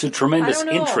response to tremendous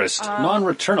interest,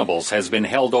 Non-Returnables has been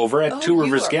held over at Two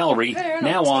Rivers Gallery,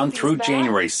 now on through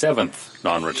January 7th.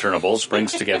 Non-Returnables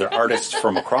brings together artists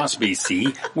from across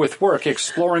BC with work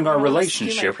exploring our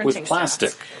relationship with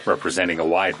plastic. Representing a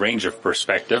wide range of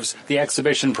perspectives, the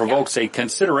exhibition provokes a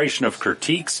consideration of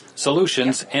critiques,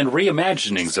 solutions, and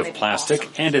reimaginings of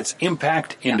plastic and its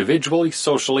impact individually,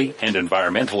 socially, and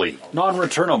environmentally.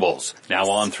 Non-Returnables, now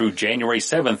on through January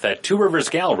 7th at Two Rivers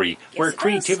Gallery, where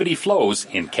creativity flows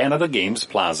in Canada Games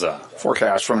Plaza.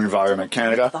 Forecast forecast from Environment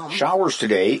Canada. Showers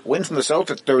today, wind from the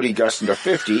south at 30, gusting to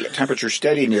 50, temperature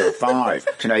steady near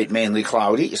 5. Tonight, mainly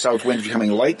cloudy, south wind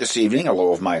becoming light this evening, a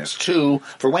low of -2.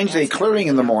 For Wednesday, clearing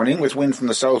in the morning with wind from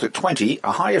the south at 20,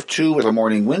 a high of 2 with a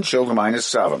morning wind chill to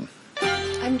 -7.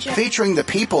 Featuring the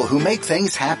people who make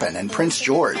things happen in Prince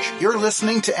George. You're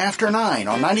listening to After 9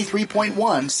 on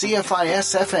 93.1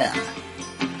 CFIS FM.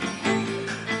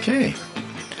 Okay.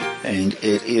 And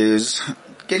it is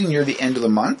getting near the end of the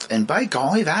month, and by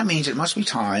golly, that means it must be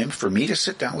time for me to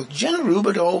sit down with Jen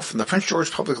Rubidoux from the Prince George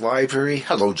Public Library.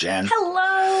 Hello, Jen.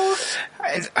 Hello.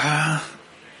 And,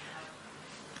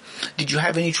 did you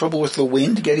have any trouble with the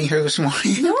wind getting here this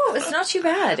morning? No, it's not too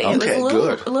bad. It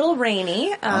was a little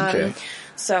rainy. Okay.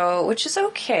 So, which is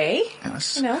okay.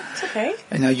 Yes. You know, it's okay.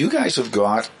 And now you guys have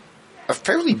got a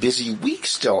fairly busy week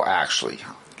still, actually.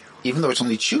 Even though it's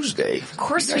only Tuesday. Of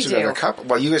course we do.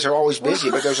 You guys are always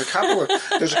busy, but there's a couple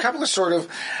of sort of,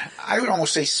 I would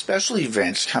almost say, special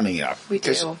events coming up. We do.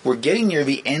 Because we're getting near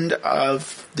the end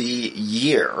of the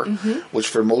year, which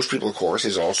for most people, of course,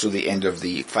 is also the end of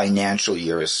the financial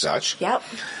year as such. Yep.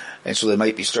 And so they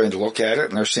might be starting to look at it,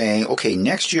 and they're saying, okay,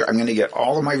 next year I'm going to get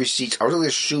all of my receipts out of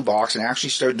this shoebox and actually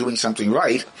start doing something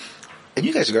right. And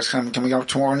you guys have got something coming up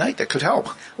tomorrow night that could help.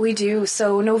 We do.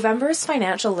 So November is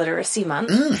Financial Literacy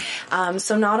Month.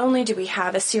 So not only do we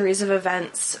have a series of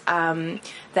events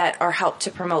that are helped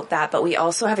to promote that, but we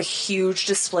also have a huge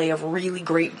display of really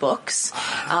great books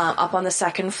up on the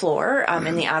second floor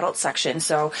in the adult section.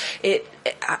 So it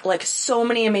like so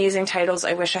many amazing titles.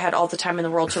 I wish I had all the time in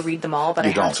the world to read them all, but I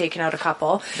have taken out a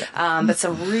couple. But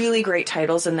some really great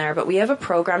titles in there. But we have a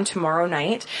program tomorrow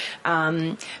night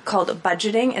called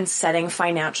Budgeting and Setting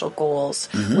Financial Goals,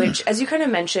 which, as you kind of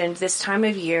mentioned, this time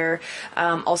of year,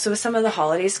 also with some of the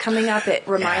holidays coming up, it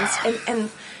reminds, and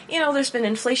you know, there's been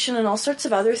inflation and all sorts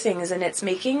of other things, and it's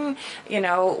making, you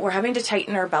know, we're having to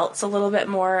tighten our belts a little bit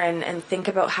more and think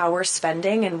about how we're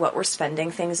spending and what we're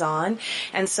spending things on.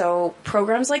 And so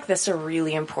programs like this are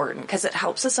really important because it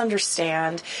helps us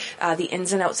understand the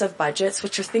ins and outs of budgets,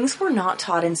 which are things we're not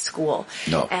taught in school.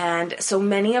 No. And so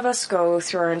many of us go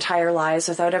through our entire lives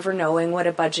without ever knowing what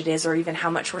a budget is or even how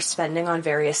much we're spending on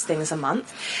various things a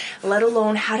month, let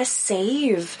alone how to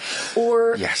save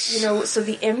or, you know, so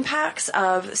the impacts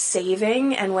of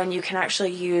saving and when you can actually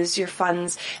use your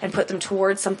funds and put them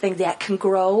towards something that can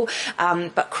grow,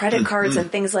 but credit cards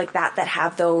and things like that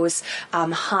have those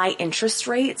high interest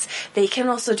rates, they can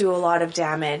also do a lot of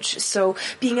damage. So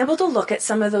being able to look at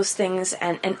some of those things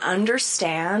and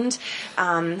understand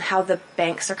how the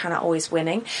banks are kind of always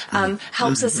winning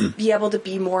helps us be able to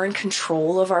be more in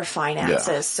control of our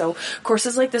finances. So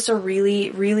courses like this are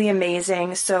really, really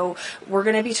amazing. So we're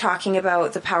going to be talking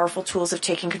about the powerful tools of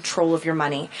taking control of your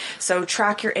money. So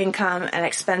track your income and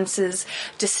expenses,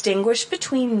 distinguish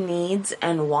between needs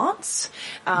and wants.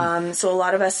 So a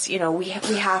lot of us, you know, we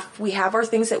have our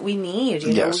things that we need.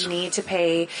 You know, we need to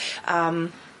pay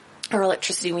our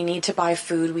electricity, we need to buy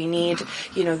food, we need,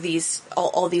 you know, these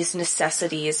all these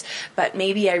necessities. But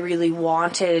maybe I really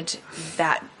wanted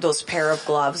those pair of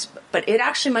gloves, but it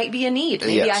actually might be a need.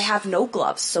 Maybe I have no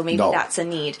gloves, so maybe that's a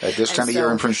need. At this time of year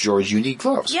in Prince George, you need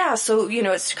gloves. Yeah, so, you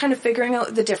know, it's kind of figuring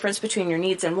out the difference between your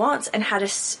needs and wants and how to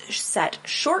set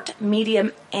short,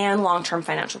 medium, and long-term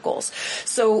financial goals.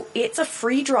 So it's a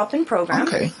free drop-in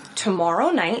program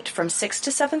tomorrow night from 6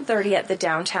 to 7:30 at the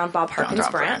downtown Bob Harkins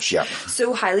branch.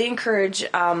 So highly encourage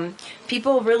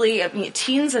people, really, I mean,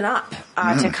 teens and up,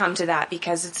 to come to that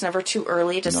because it's never too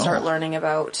early to start learning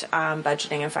about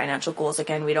budgeting and financial goals.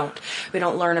 Again, we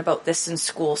don't learn about this in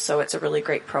school, so it's a really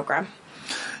great program.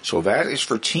 So that is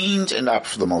for teens and up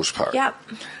for the most part. Yep.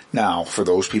 Now, for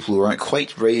those people who aren't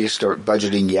quite ready to start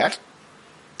budgeting yet,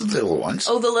 the little ones.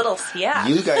 Oh, the littles, yeah.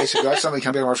 You guys have got something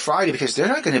coming on Friday because they're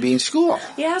not going to be in school.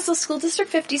 Yeah, so School District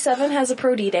 57 has a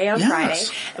Pro D Day on Friday.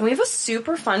 And we have a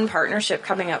super fun partnership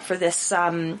coming up for this.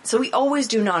 So we always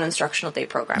do non-instructional day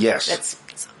programs. Yes.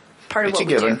 It's part of what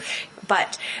we do.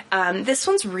 But this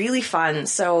one's really fun.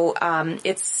 So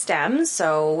it's STEM,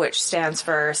 which stands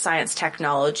for Science,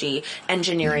 Technology,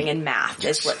 Engineering, and Math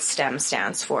is what STEM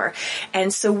stands for.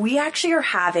 And so we actually are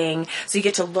so you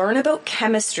get to learn about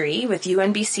chemistry with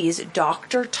UNBC's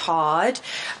Dr. Todd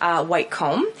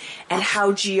Whitecomb and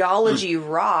how geology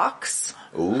rocks.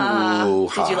 Ooh,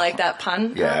 did you like that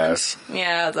pun? Yes.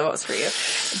 Yeah, that was for you.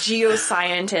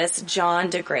 Geoscientist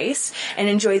John DeGrace, and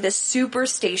enjoy the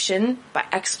Superstation by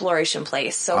Exploration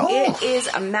Place. So it is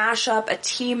a mashup, a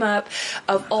team up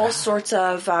of all sorts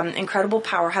of incredible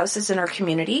powerhouses in our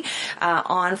community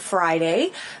on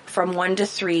Friday from 1 to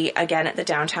 3, again at the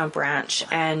downtown branch.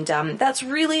 And that's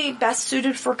really best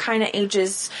suited for kind of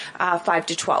ages 5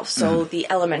 to 12, so the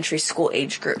elementary school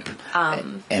age group.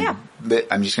 But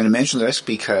I'm just going to mention this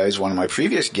because one of my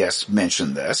previous guests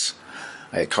mentioned this.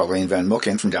 I had Colleen Van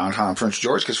Mucken from downtown Prince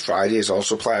George, because Friday is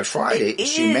also Plaid Friday.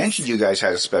 She mentioned you guys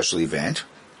had a special event.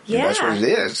 Yeah. That's what it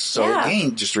is. So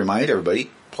again, just to remind everybody,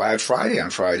 Plaid Friday on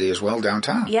Friday as well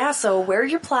downtown. Yeah, so wear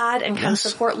your plaid and come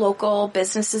support local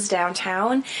businesses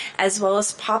downtown, as well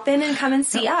as pop in and come and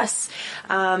see us.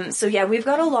 So yeah, we've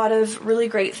got a lot of really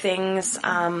great things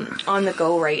on the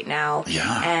go right now.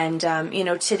 Yeah. And, you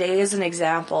know, today is an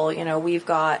example. You know, we've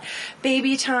got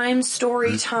baby time,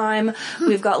 story time.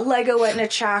 We've got Lego at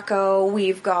Nechako.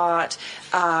 We've got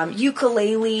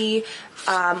ukulele.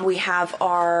 We have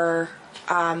our...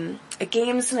 a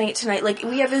games night tonight. Like,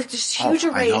 we have this huge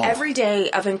array every day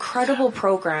of incredible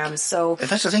programs. So and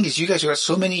that's the thing, is you guys have got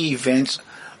so many events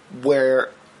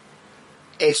where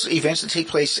it's events that take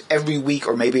place every week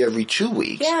or maybe every 2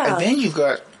 weeks. Yeah. And then you've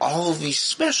got all of these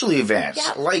special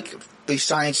events, like the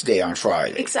Science Day on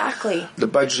Friday. Exactly. The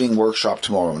budgeting workshop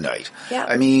tomorrow night. Yeah.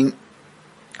 I mean,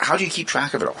 how do you keep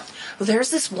track of it all? Well, there's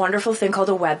this wonderful thing called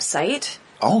a website.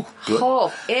 Oh, good.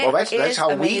 Oh, that's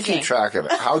how amazing. We keep track of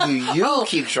it. How do you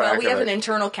keep track of it? We have an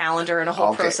internal calendar and a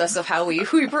whole process of how we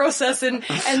process and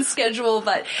schedule.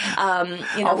 But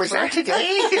you know, was that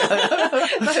today?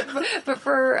 but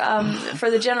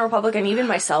for the general public and even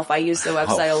myself, I use the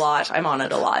website a lot. I'm on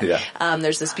it a lot. Yeah.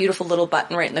 There's this beautiful little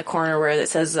button right in the corner where it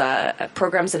says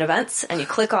programs and events, and you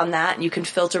click on that, and you can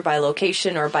filter by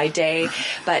location or by day.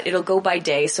 But it'll go by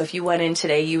day. So if you went in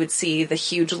today, you would see the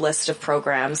huge list of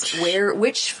programs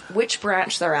which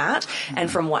branch they're at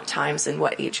and from what times and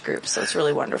what age groups. So it's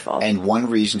really wonderful. And one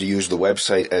reason to use the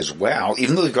website as well,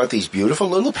 even though they've got these beautiful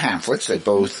little pamphlets that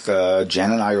both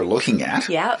Jen and I are looking at.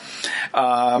 Yeah.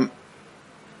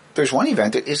 There's one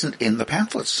event that isn't in the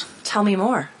pamphlets. Tell me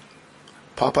more.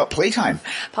 Pop-up playtime.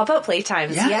 Pop-up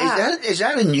playtimes, yeah. Is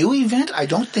that a new event? I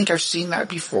don't think I've seen that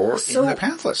before in the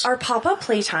pamphlets. Our pop-up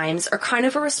playtimes are kind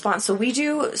of a response. So we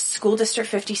do School District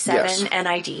 57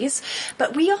 NIDs,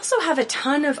 but we also have a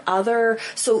ton of other,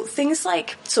 so things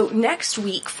like, so next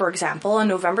week, for example, on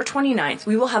November 29th,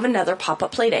 we will have another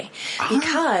pop-up play day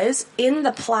because in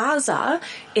the plaza,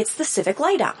 it's the Civic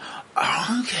Light Up.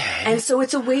 Okay. And so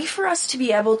it's a way for us to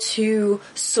be able to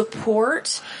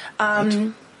support,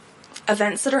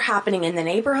 events that are happening in the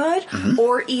neighborhood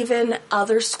or even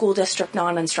other school district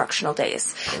non-instructional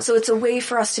days. So it's a way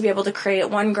for us to be able to create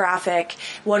one graphic,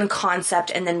 one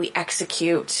concept, and then we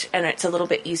execute, and it's a little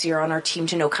bit easier on our team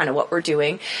to know kind of what we're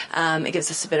doing. It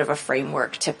gives us a bit of a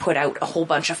framework to put out a whole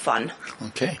bunch of fun.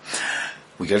 Okay.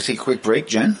 We got to take a quick break,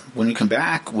 Jen. When we come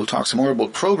back, we'll talk some more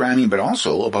about programming, but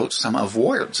also about some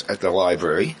awards at the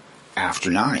library after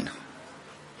 9.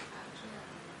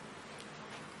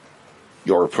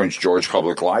 Your Prince George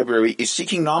Public Library is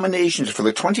seeking nominations for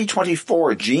the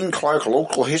 2024 Gene Clark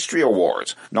Local History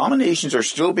Awards. Nominations are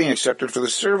still being accepted for the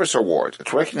Service Award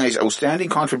to recognize outstanding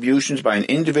contributions by an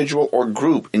individual or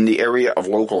group in the area of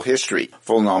local history.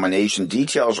 Full nomination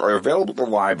details are available at the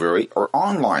library or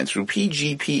online through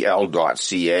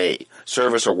pgpl.ca.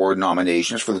 Service Award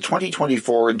nominations for the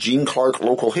 2024 Gene Clark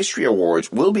Local History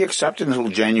Awards will be accepted until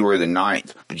January the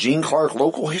 9th. The Gene Clark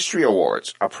Local History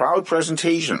Awards, a proud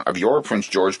presentation of your Prince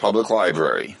George Public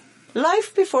Library.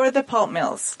 Life Before the Pulp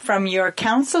Mills from your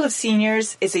Council of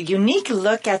Seniors is a unique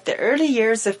look at the early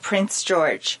years of Prince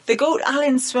George, the Goat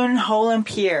Island Swim Hole and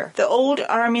Pier, the old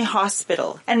Army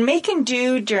Hospital, and Making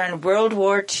Do during World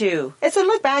War II. It's a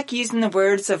look back using the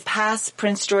words of past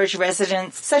Prince George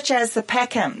residents such as the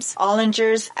Peckhams,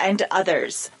 Ollingers, and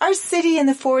others. Our city in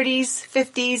the 40s,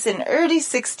 50s, and early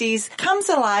 60s comes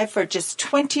alive for just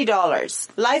 $20.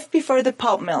 Life Before the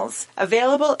Pulp Mills,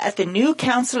 available at the new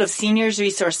Council of Seniors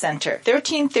Resource Center,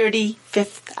 1330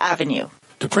 5th Avenue.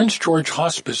 The Prince George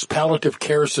Hospice Palliative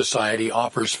Care Society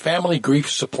offers family grief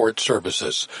support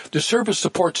services. The service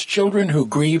supports children who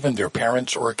grieve and their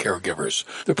parents or caregivers.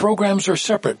 The programs are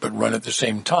separate but run at the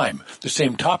same time. The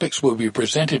same topics will be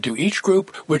presented to each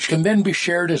group, which can then be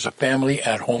shared as a family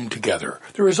at home together.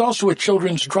 There is also a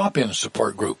children's drop-in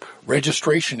support group.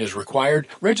 Registration is required.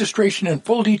 Registration and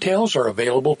full details are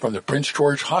available from the Prince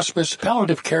George Hospice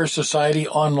Palliative Care Society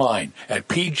online at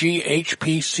pghpcs.ca.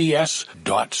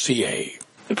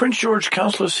 The Prince George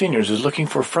Council of Seniors is looking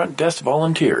for front desk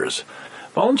volunteers.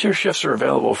 Volunteer shifts are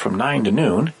available from 9 to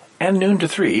noon and noon to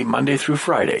 3 Monday through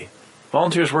Friday.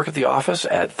 Volunteers work at the office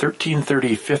at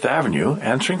 1330 5th Avenue,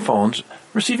 answering phones,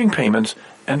 receiving payments,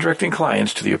 and directing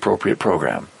clients to the appropriate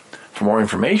program. For more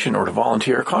information or to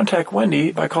volunteer, contact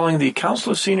Wendy by calling the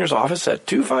Council of Seniors office at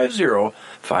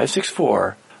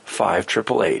 250-564-5600.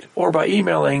 5888 or by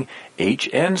emailing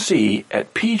hnc@pgcos.ca.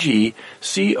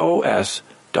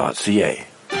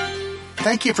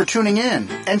 Thank you for tuning in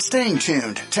and staying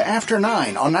tuned to After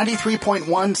 9 on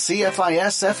 93.1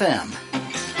 CFIS FM.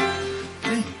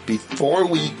 Before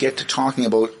we get to talking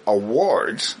about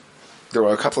awards, there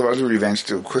are a couple of other events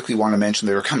to quickly want to mention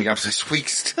that are coming up this week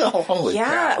still. Holy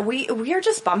cow. we are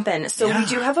just bumping. So we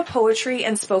do have a poetry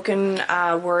and spoken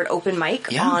word open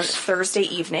mic on Thursday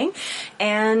evening.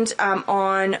 And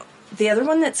on the other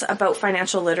one that's about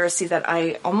financial literacy that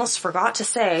I almost forgot to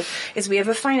say is we have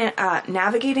a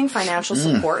navigating financial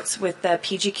supports with the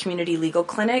PG Community Legal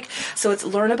Clinic. So it's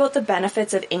learn about the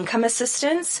benefits of income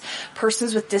assistance,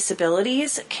 persons with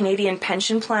disabilities, Canadian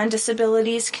pension plan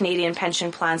disabilities, Canadian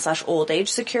pension plan / old age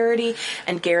security,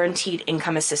 and guaranteed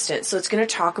income assistance. So it's going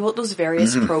to talk about those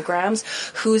various programs,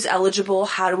 who's eligible,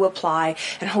 how to apply,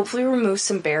 and hopefully remove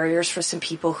some barriers for some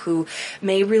people who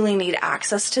may really need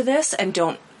access to this and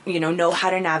don't know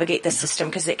how to navigate the system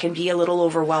because it can be a little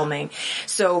overwhelming.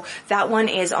 So that one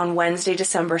is on Wednesday,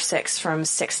 December 6th from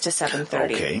 6 to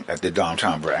 7:30. Okay, at the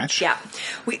downtown branch. Yeah.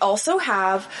 We also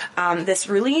have this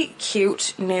really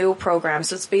cute new program.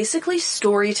 So it's basically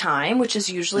story time, which is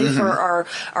usually for our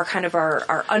kind of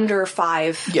our under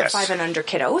 5 and under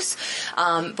kiddos.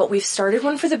 But we've started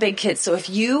one for the big kids. So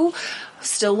if you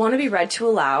still want to be read to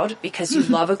aloud because you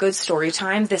love a good story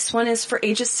time, this one is for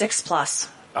ages 6+.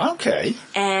 Okay.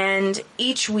 And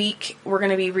each week we're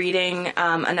going to be reading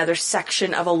another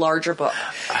section of a larger book.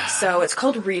 So it's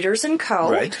called Readers & Co.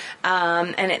 Right.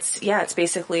 And it's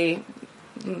basically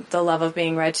the love of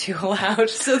being read to aloud.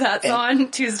 So that's on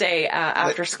Tuesday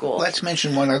after school. Let's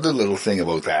mention one other little thing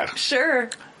about that. Sure.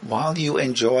 While you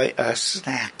enjoy a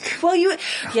snack. Well,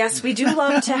 yes, we do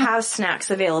love to have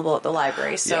snacks available at the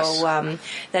library. So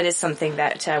that is something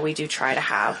that we do try to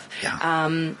have. Yeah.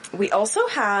 We also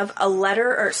have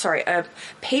a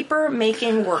paper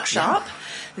making workshop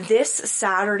this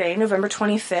Saturday, November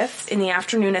 25th in the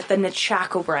afternoon at the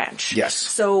Nechako branch. Yes.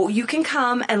 So you can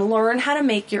come and learn how to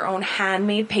make your own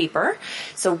handmade paper.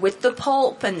 So with the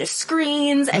pulp and the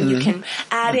screens, and you can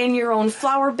add in your own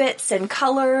flower bits and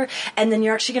color, and then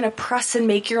you're actually going to press and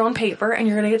make your own paper, and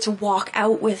you're going to get to walk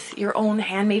out with your own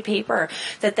handmade paper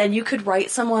that then you could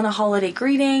write someone a holiday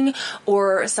greeting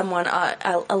or someone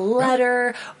a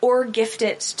letter or gift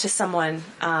it to someone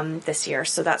this year.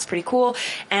 So that's pretty cool.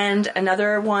 And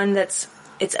another one it's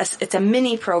a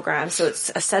mini program, so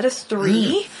it's a set of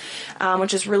 3,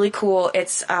 which is really cool.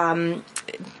 It's done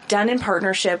in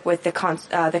partnership with the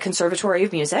Conservatory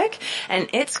of Music, and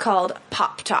it's called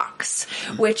Pop Talks,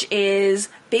 which is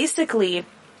basically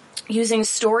using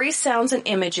stories, sounds, and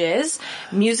images.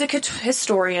 Music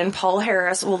historian Paul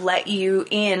Harris will let you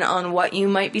in on what you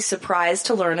might be surprised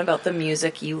to learn about the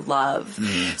music you love.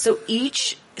 So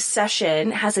each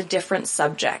session has a different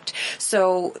subject.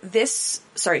 So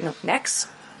next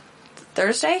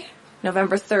Thursday,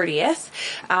 November 30th,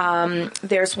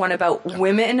 there's one about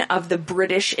women of the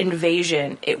British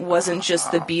invasion. It wasn't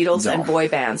just the Beatles and boy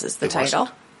bands is the title.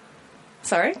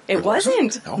 Sorry? It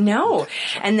wasn't. No.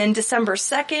 And then December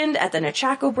 2nd at the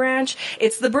Nechako branch,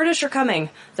 it's The British Are Coming,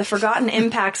 the forgotten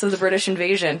impacts of the British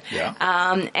invasion. Yeah.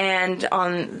 And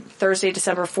on Thursday,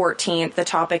 December 14th, the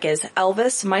topic is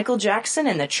Elvis, Michael Jackson,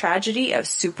 and the Tragedy of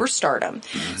Superstardom.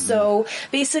 So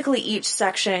basically each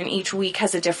section, each week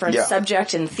has a different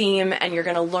subject and theme, and you're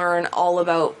going to learn all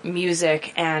about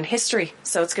music and history.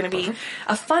 So it's going to be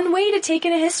a fun way to take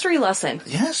in a history lesson.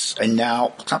 Yes. And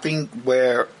now something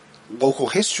where local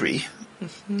history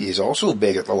is also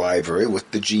big at the library with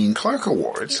the Jean Clark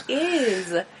Awards. It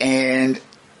is. And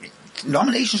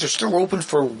nominations are still open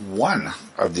for one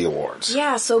of the awards.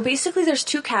 Yeah, so basically there's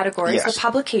 2 categories, the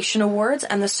Publication Awards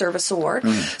and the Service Award.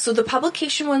 So the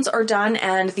publication ones are done,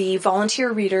 and the volunteer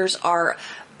readers are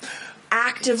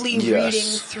actively reading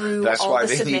through all the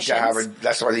submissions.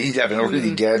 That's why they need to have an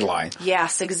early deadline.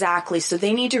 Yes, exactly. So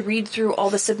they need to read through all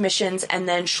the submissions and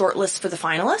then shortlist for the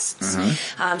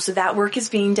finalists. So that work is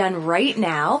being done right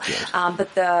now.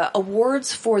 But the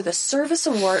awards for the Service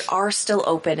Award are still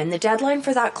open, and the deadline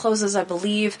for that closes, I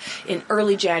believe, in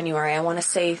early January. I want to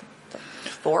say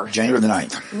 4th? January the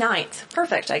 9th. 9th.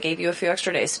 Perfect. I gave you a few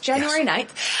extra days. January 9th.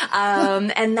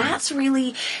 And that's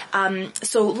really,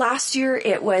 so last year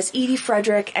it was Edie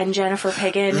Frederick and Jennifer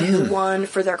Piggin who won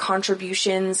for their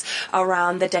contributions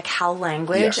around the Decal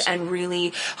language and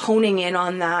really honing in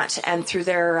on that and through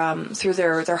their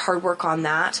hard work on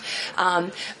that.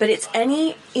 But it's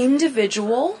any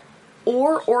individual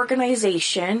or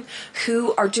organization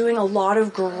who are doing a lot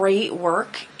of great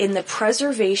work in the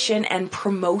preservation and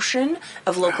promotion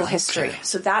of local history.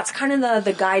 So that's kind of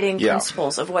the guiding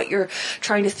principles of what you're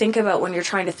trying to think about when you're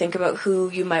trying to think about who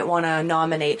you might want to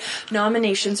nominate.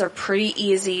 Nominations are pretty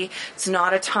easy. It's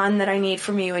not a ton that I need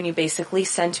from you, and you basically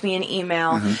send me an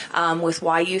email with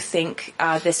why you think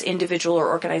this individual or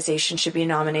organization should be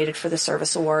nominated for the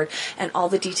service award, and all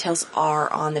the details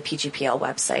are on the PGPL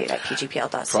website at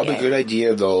pgpl.ca. Probably a good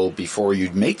idea, though, before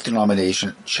you make the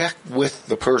nomination, check with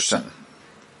the person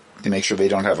to make sure they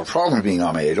don't have a problem being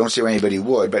nominated. Don't see why anybody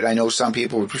would, but I know some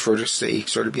people would prefer to stay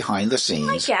sort of behind the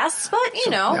scenes. I guess, but, you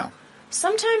know,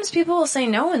 sometimes people will say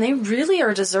no and they really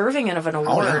are deserving of an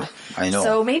award. Oh, yeah. I know.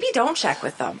 So maybe don't check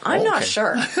with them. I'm not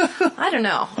sure. I don't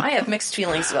know. I have mixed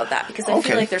feelings about that because I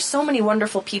feel like there's so many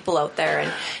wonderful people out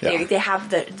there, and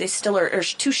they still are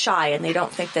too shy and they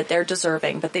don't think that they're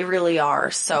deserving, but they really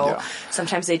are. So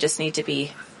sometimes they just need to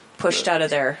be pushed out of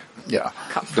their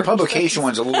comfort. The publication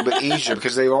one's a little bit easier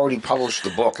because they've already published the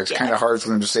book. It's kind of hard for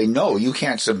them to say, no, you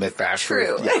can't submit that.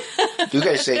 True. You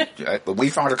guys say,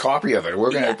 we found a copy of it.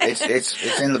 We're gonna.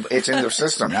 It's in the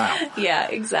system now. Yeah,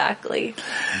 exactly.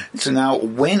 So now,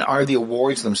 when are the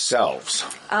awards themselves?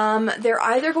 They're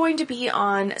either going to be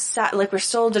on we're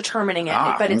still determining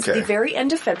it, but it's the very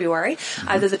end of February,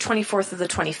 either the 24th or the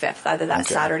 25th, either that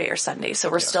Saturday or Sunday. So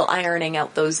we're still ironing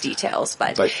out those details,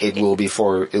 but it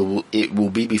will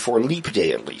be before Leap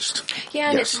Day at least.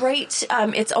 Yeah, and it's right.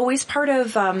 It's always part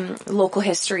of Local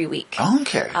History Week.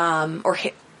 Okay.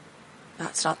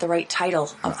 That's not the right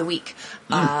title of the week.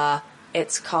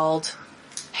 It's called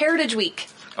Heritage Week.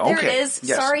 There it is.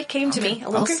 Yes. Sorry, came to me. A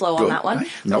little slow on that one.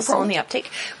 No slow on the uptake.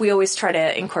 We always try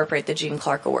to incorporate the Gene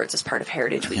Clark Awards as part of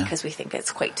Heritage Week because we think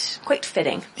it's quite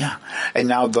fitting. Yeah. And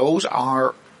now those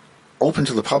are open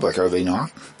to the public, are they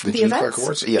not? The Gene Clark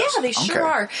Awards? Yes. Yeah, they sure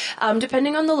are.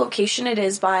 Depending on the location, it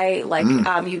is by,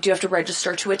 you do have to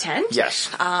register to attend. Yes.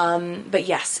 But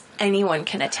yes, anyone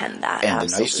can attend that. And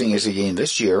the nice thing is, again,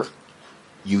 this year,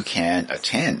 you can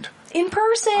attend. In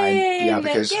person.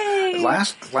 Because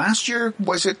last year,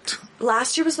 was it?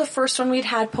 Last year was the first one we'd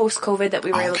had post-COVID that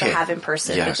we were able to have in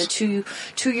person. Yes. But the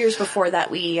two years before that,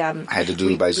 we had to do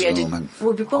it by Zoom.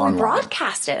 We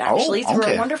broadcast it actually through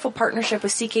a wonderful partnership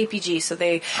with CKPG. So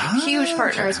they huge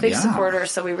partners, big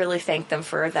supporters. So we really thank them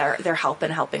for their help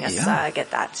in helping us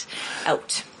get that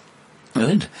out.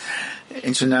 Good.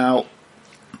 And so now,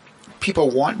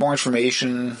 people want more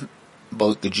information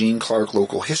about the Gene Clark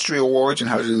Local History Awards and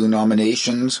how to do the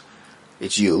nominations.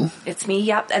 It's you. It's me,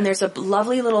 yep. And there's a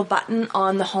lovely little button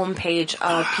on the homepage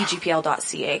of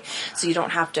pgpl.ca, so you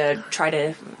don't have to try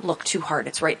to look too hard.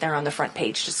 It's right there on the front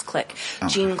page. Just click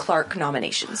Gene Clark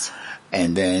Nominations.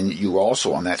 And then you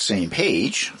also, on that same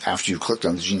page, after you've clicked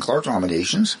on the Gene Clark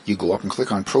nominations, you go up and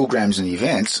click on Programs and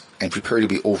Events and prepare to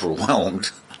be overwhelmed.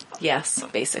 Yes,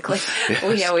 basically. Yes.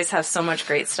 We always have so much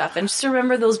great stuff. And just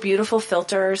remember those beautiful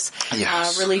filters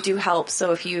really do help.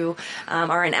 So if you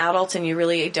are an adult and you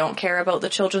really don't care about the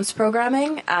children's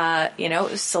programming,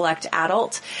 select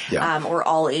adult or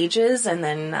all ages, and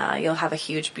then you'll have a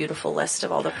huge, beautiful list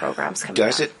of all the programs coming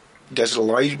up. Does it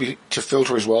allow you to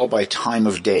filter as well by time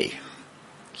of day?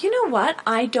 You know what?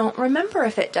 I don't remember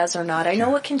if it does or not. I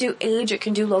know it can do age, it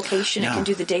can do location, it can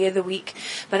do the day of the week,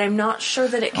 but I'm not sure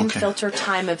that it can filter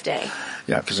time of day.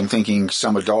 Yeah, because I'm thinking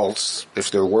some adults,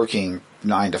 if they're working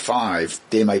 9 to 5,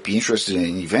 they might be interested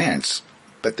in events,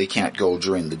 but they can't go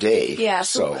during the day. Yeah,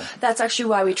 so that's actually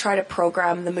why we try to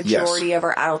program the majority of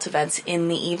our adult events in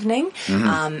the evening,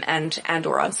 and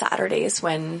or on Saturdays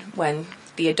when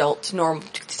the adult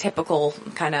typical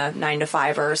kind of 9 to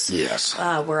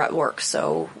 5ers. We're at work,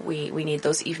 so we need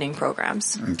those evening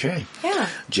programs. Okay. Yeah.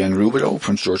 Jen Rubidoux,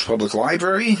 Prince George Public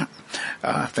Library.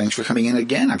 Thanks for coming in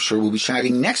again. I'm sure we'll be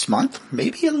chatting next month,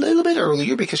 maybe a little bit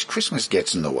earlier because Christmas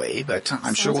gets in the way, but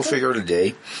I'm sure we'll figure out a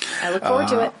day. I look forward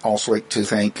to it. Also like to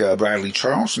thank Bradley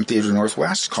Charles from Theatre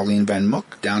Northwest, Colleen Van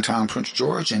Mook, Downtown Prince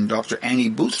George, and Dr. Annie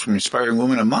Booth from Inspiring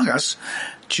Women Among Us.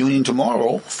 Tune in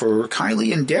tomorrow for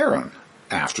Kylie and Darren.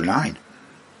 After 9.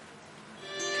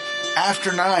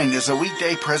 After 9 is a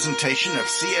weekday presentation of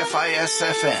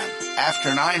CFIS-FM.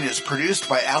 After 9 is produced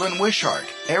by Alan Wishart,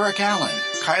 Eric Allen,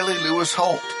 Kylie Lewis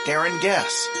Holt, Darren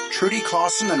Guess, Trudy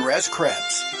Clausen, and Rez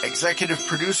Krebs. Executive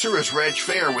producer is Reg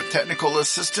Fair with technical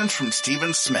assistance from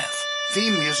Stephen Smith.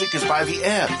 Theme music is by The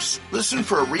Ebbs. Listen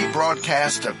for a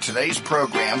rebroadcast of today's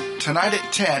program tonight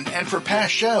at 10, and for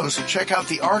past shows, check out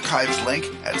the archives link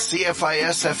at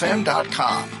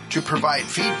CFISFM.com. To provide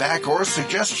feedback or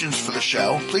suggestions for the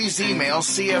show, please email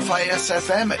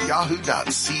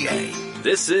CFISFM@yahoo.ca.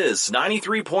 This is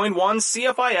 93.1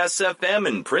 CFIS FM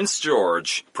in Prince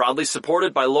George, proudly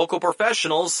supported by local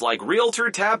professionals like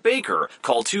Realtor Tab Baker.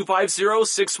 Call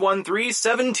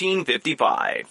 250-613-1755.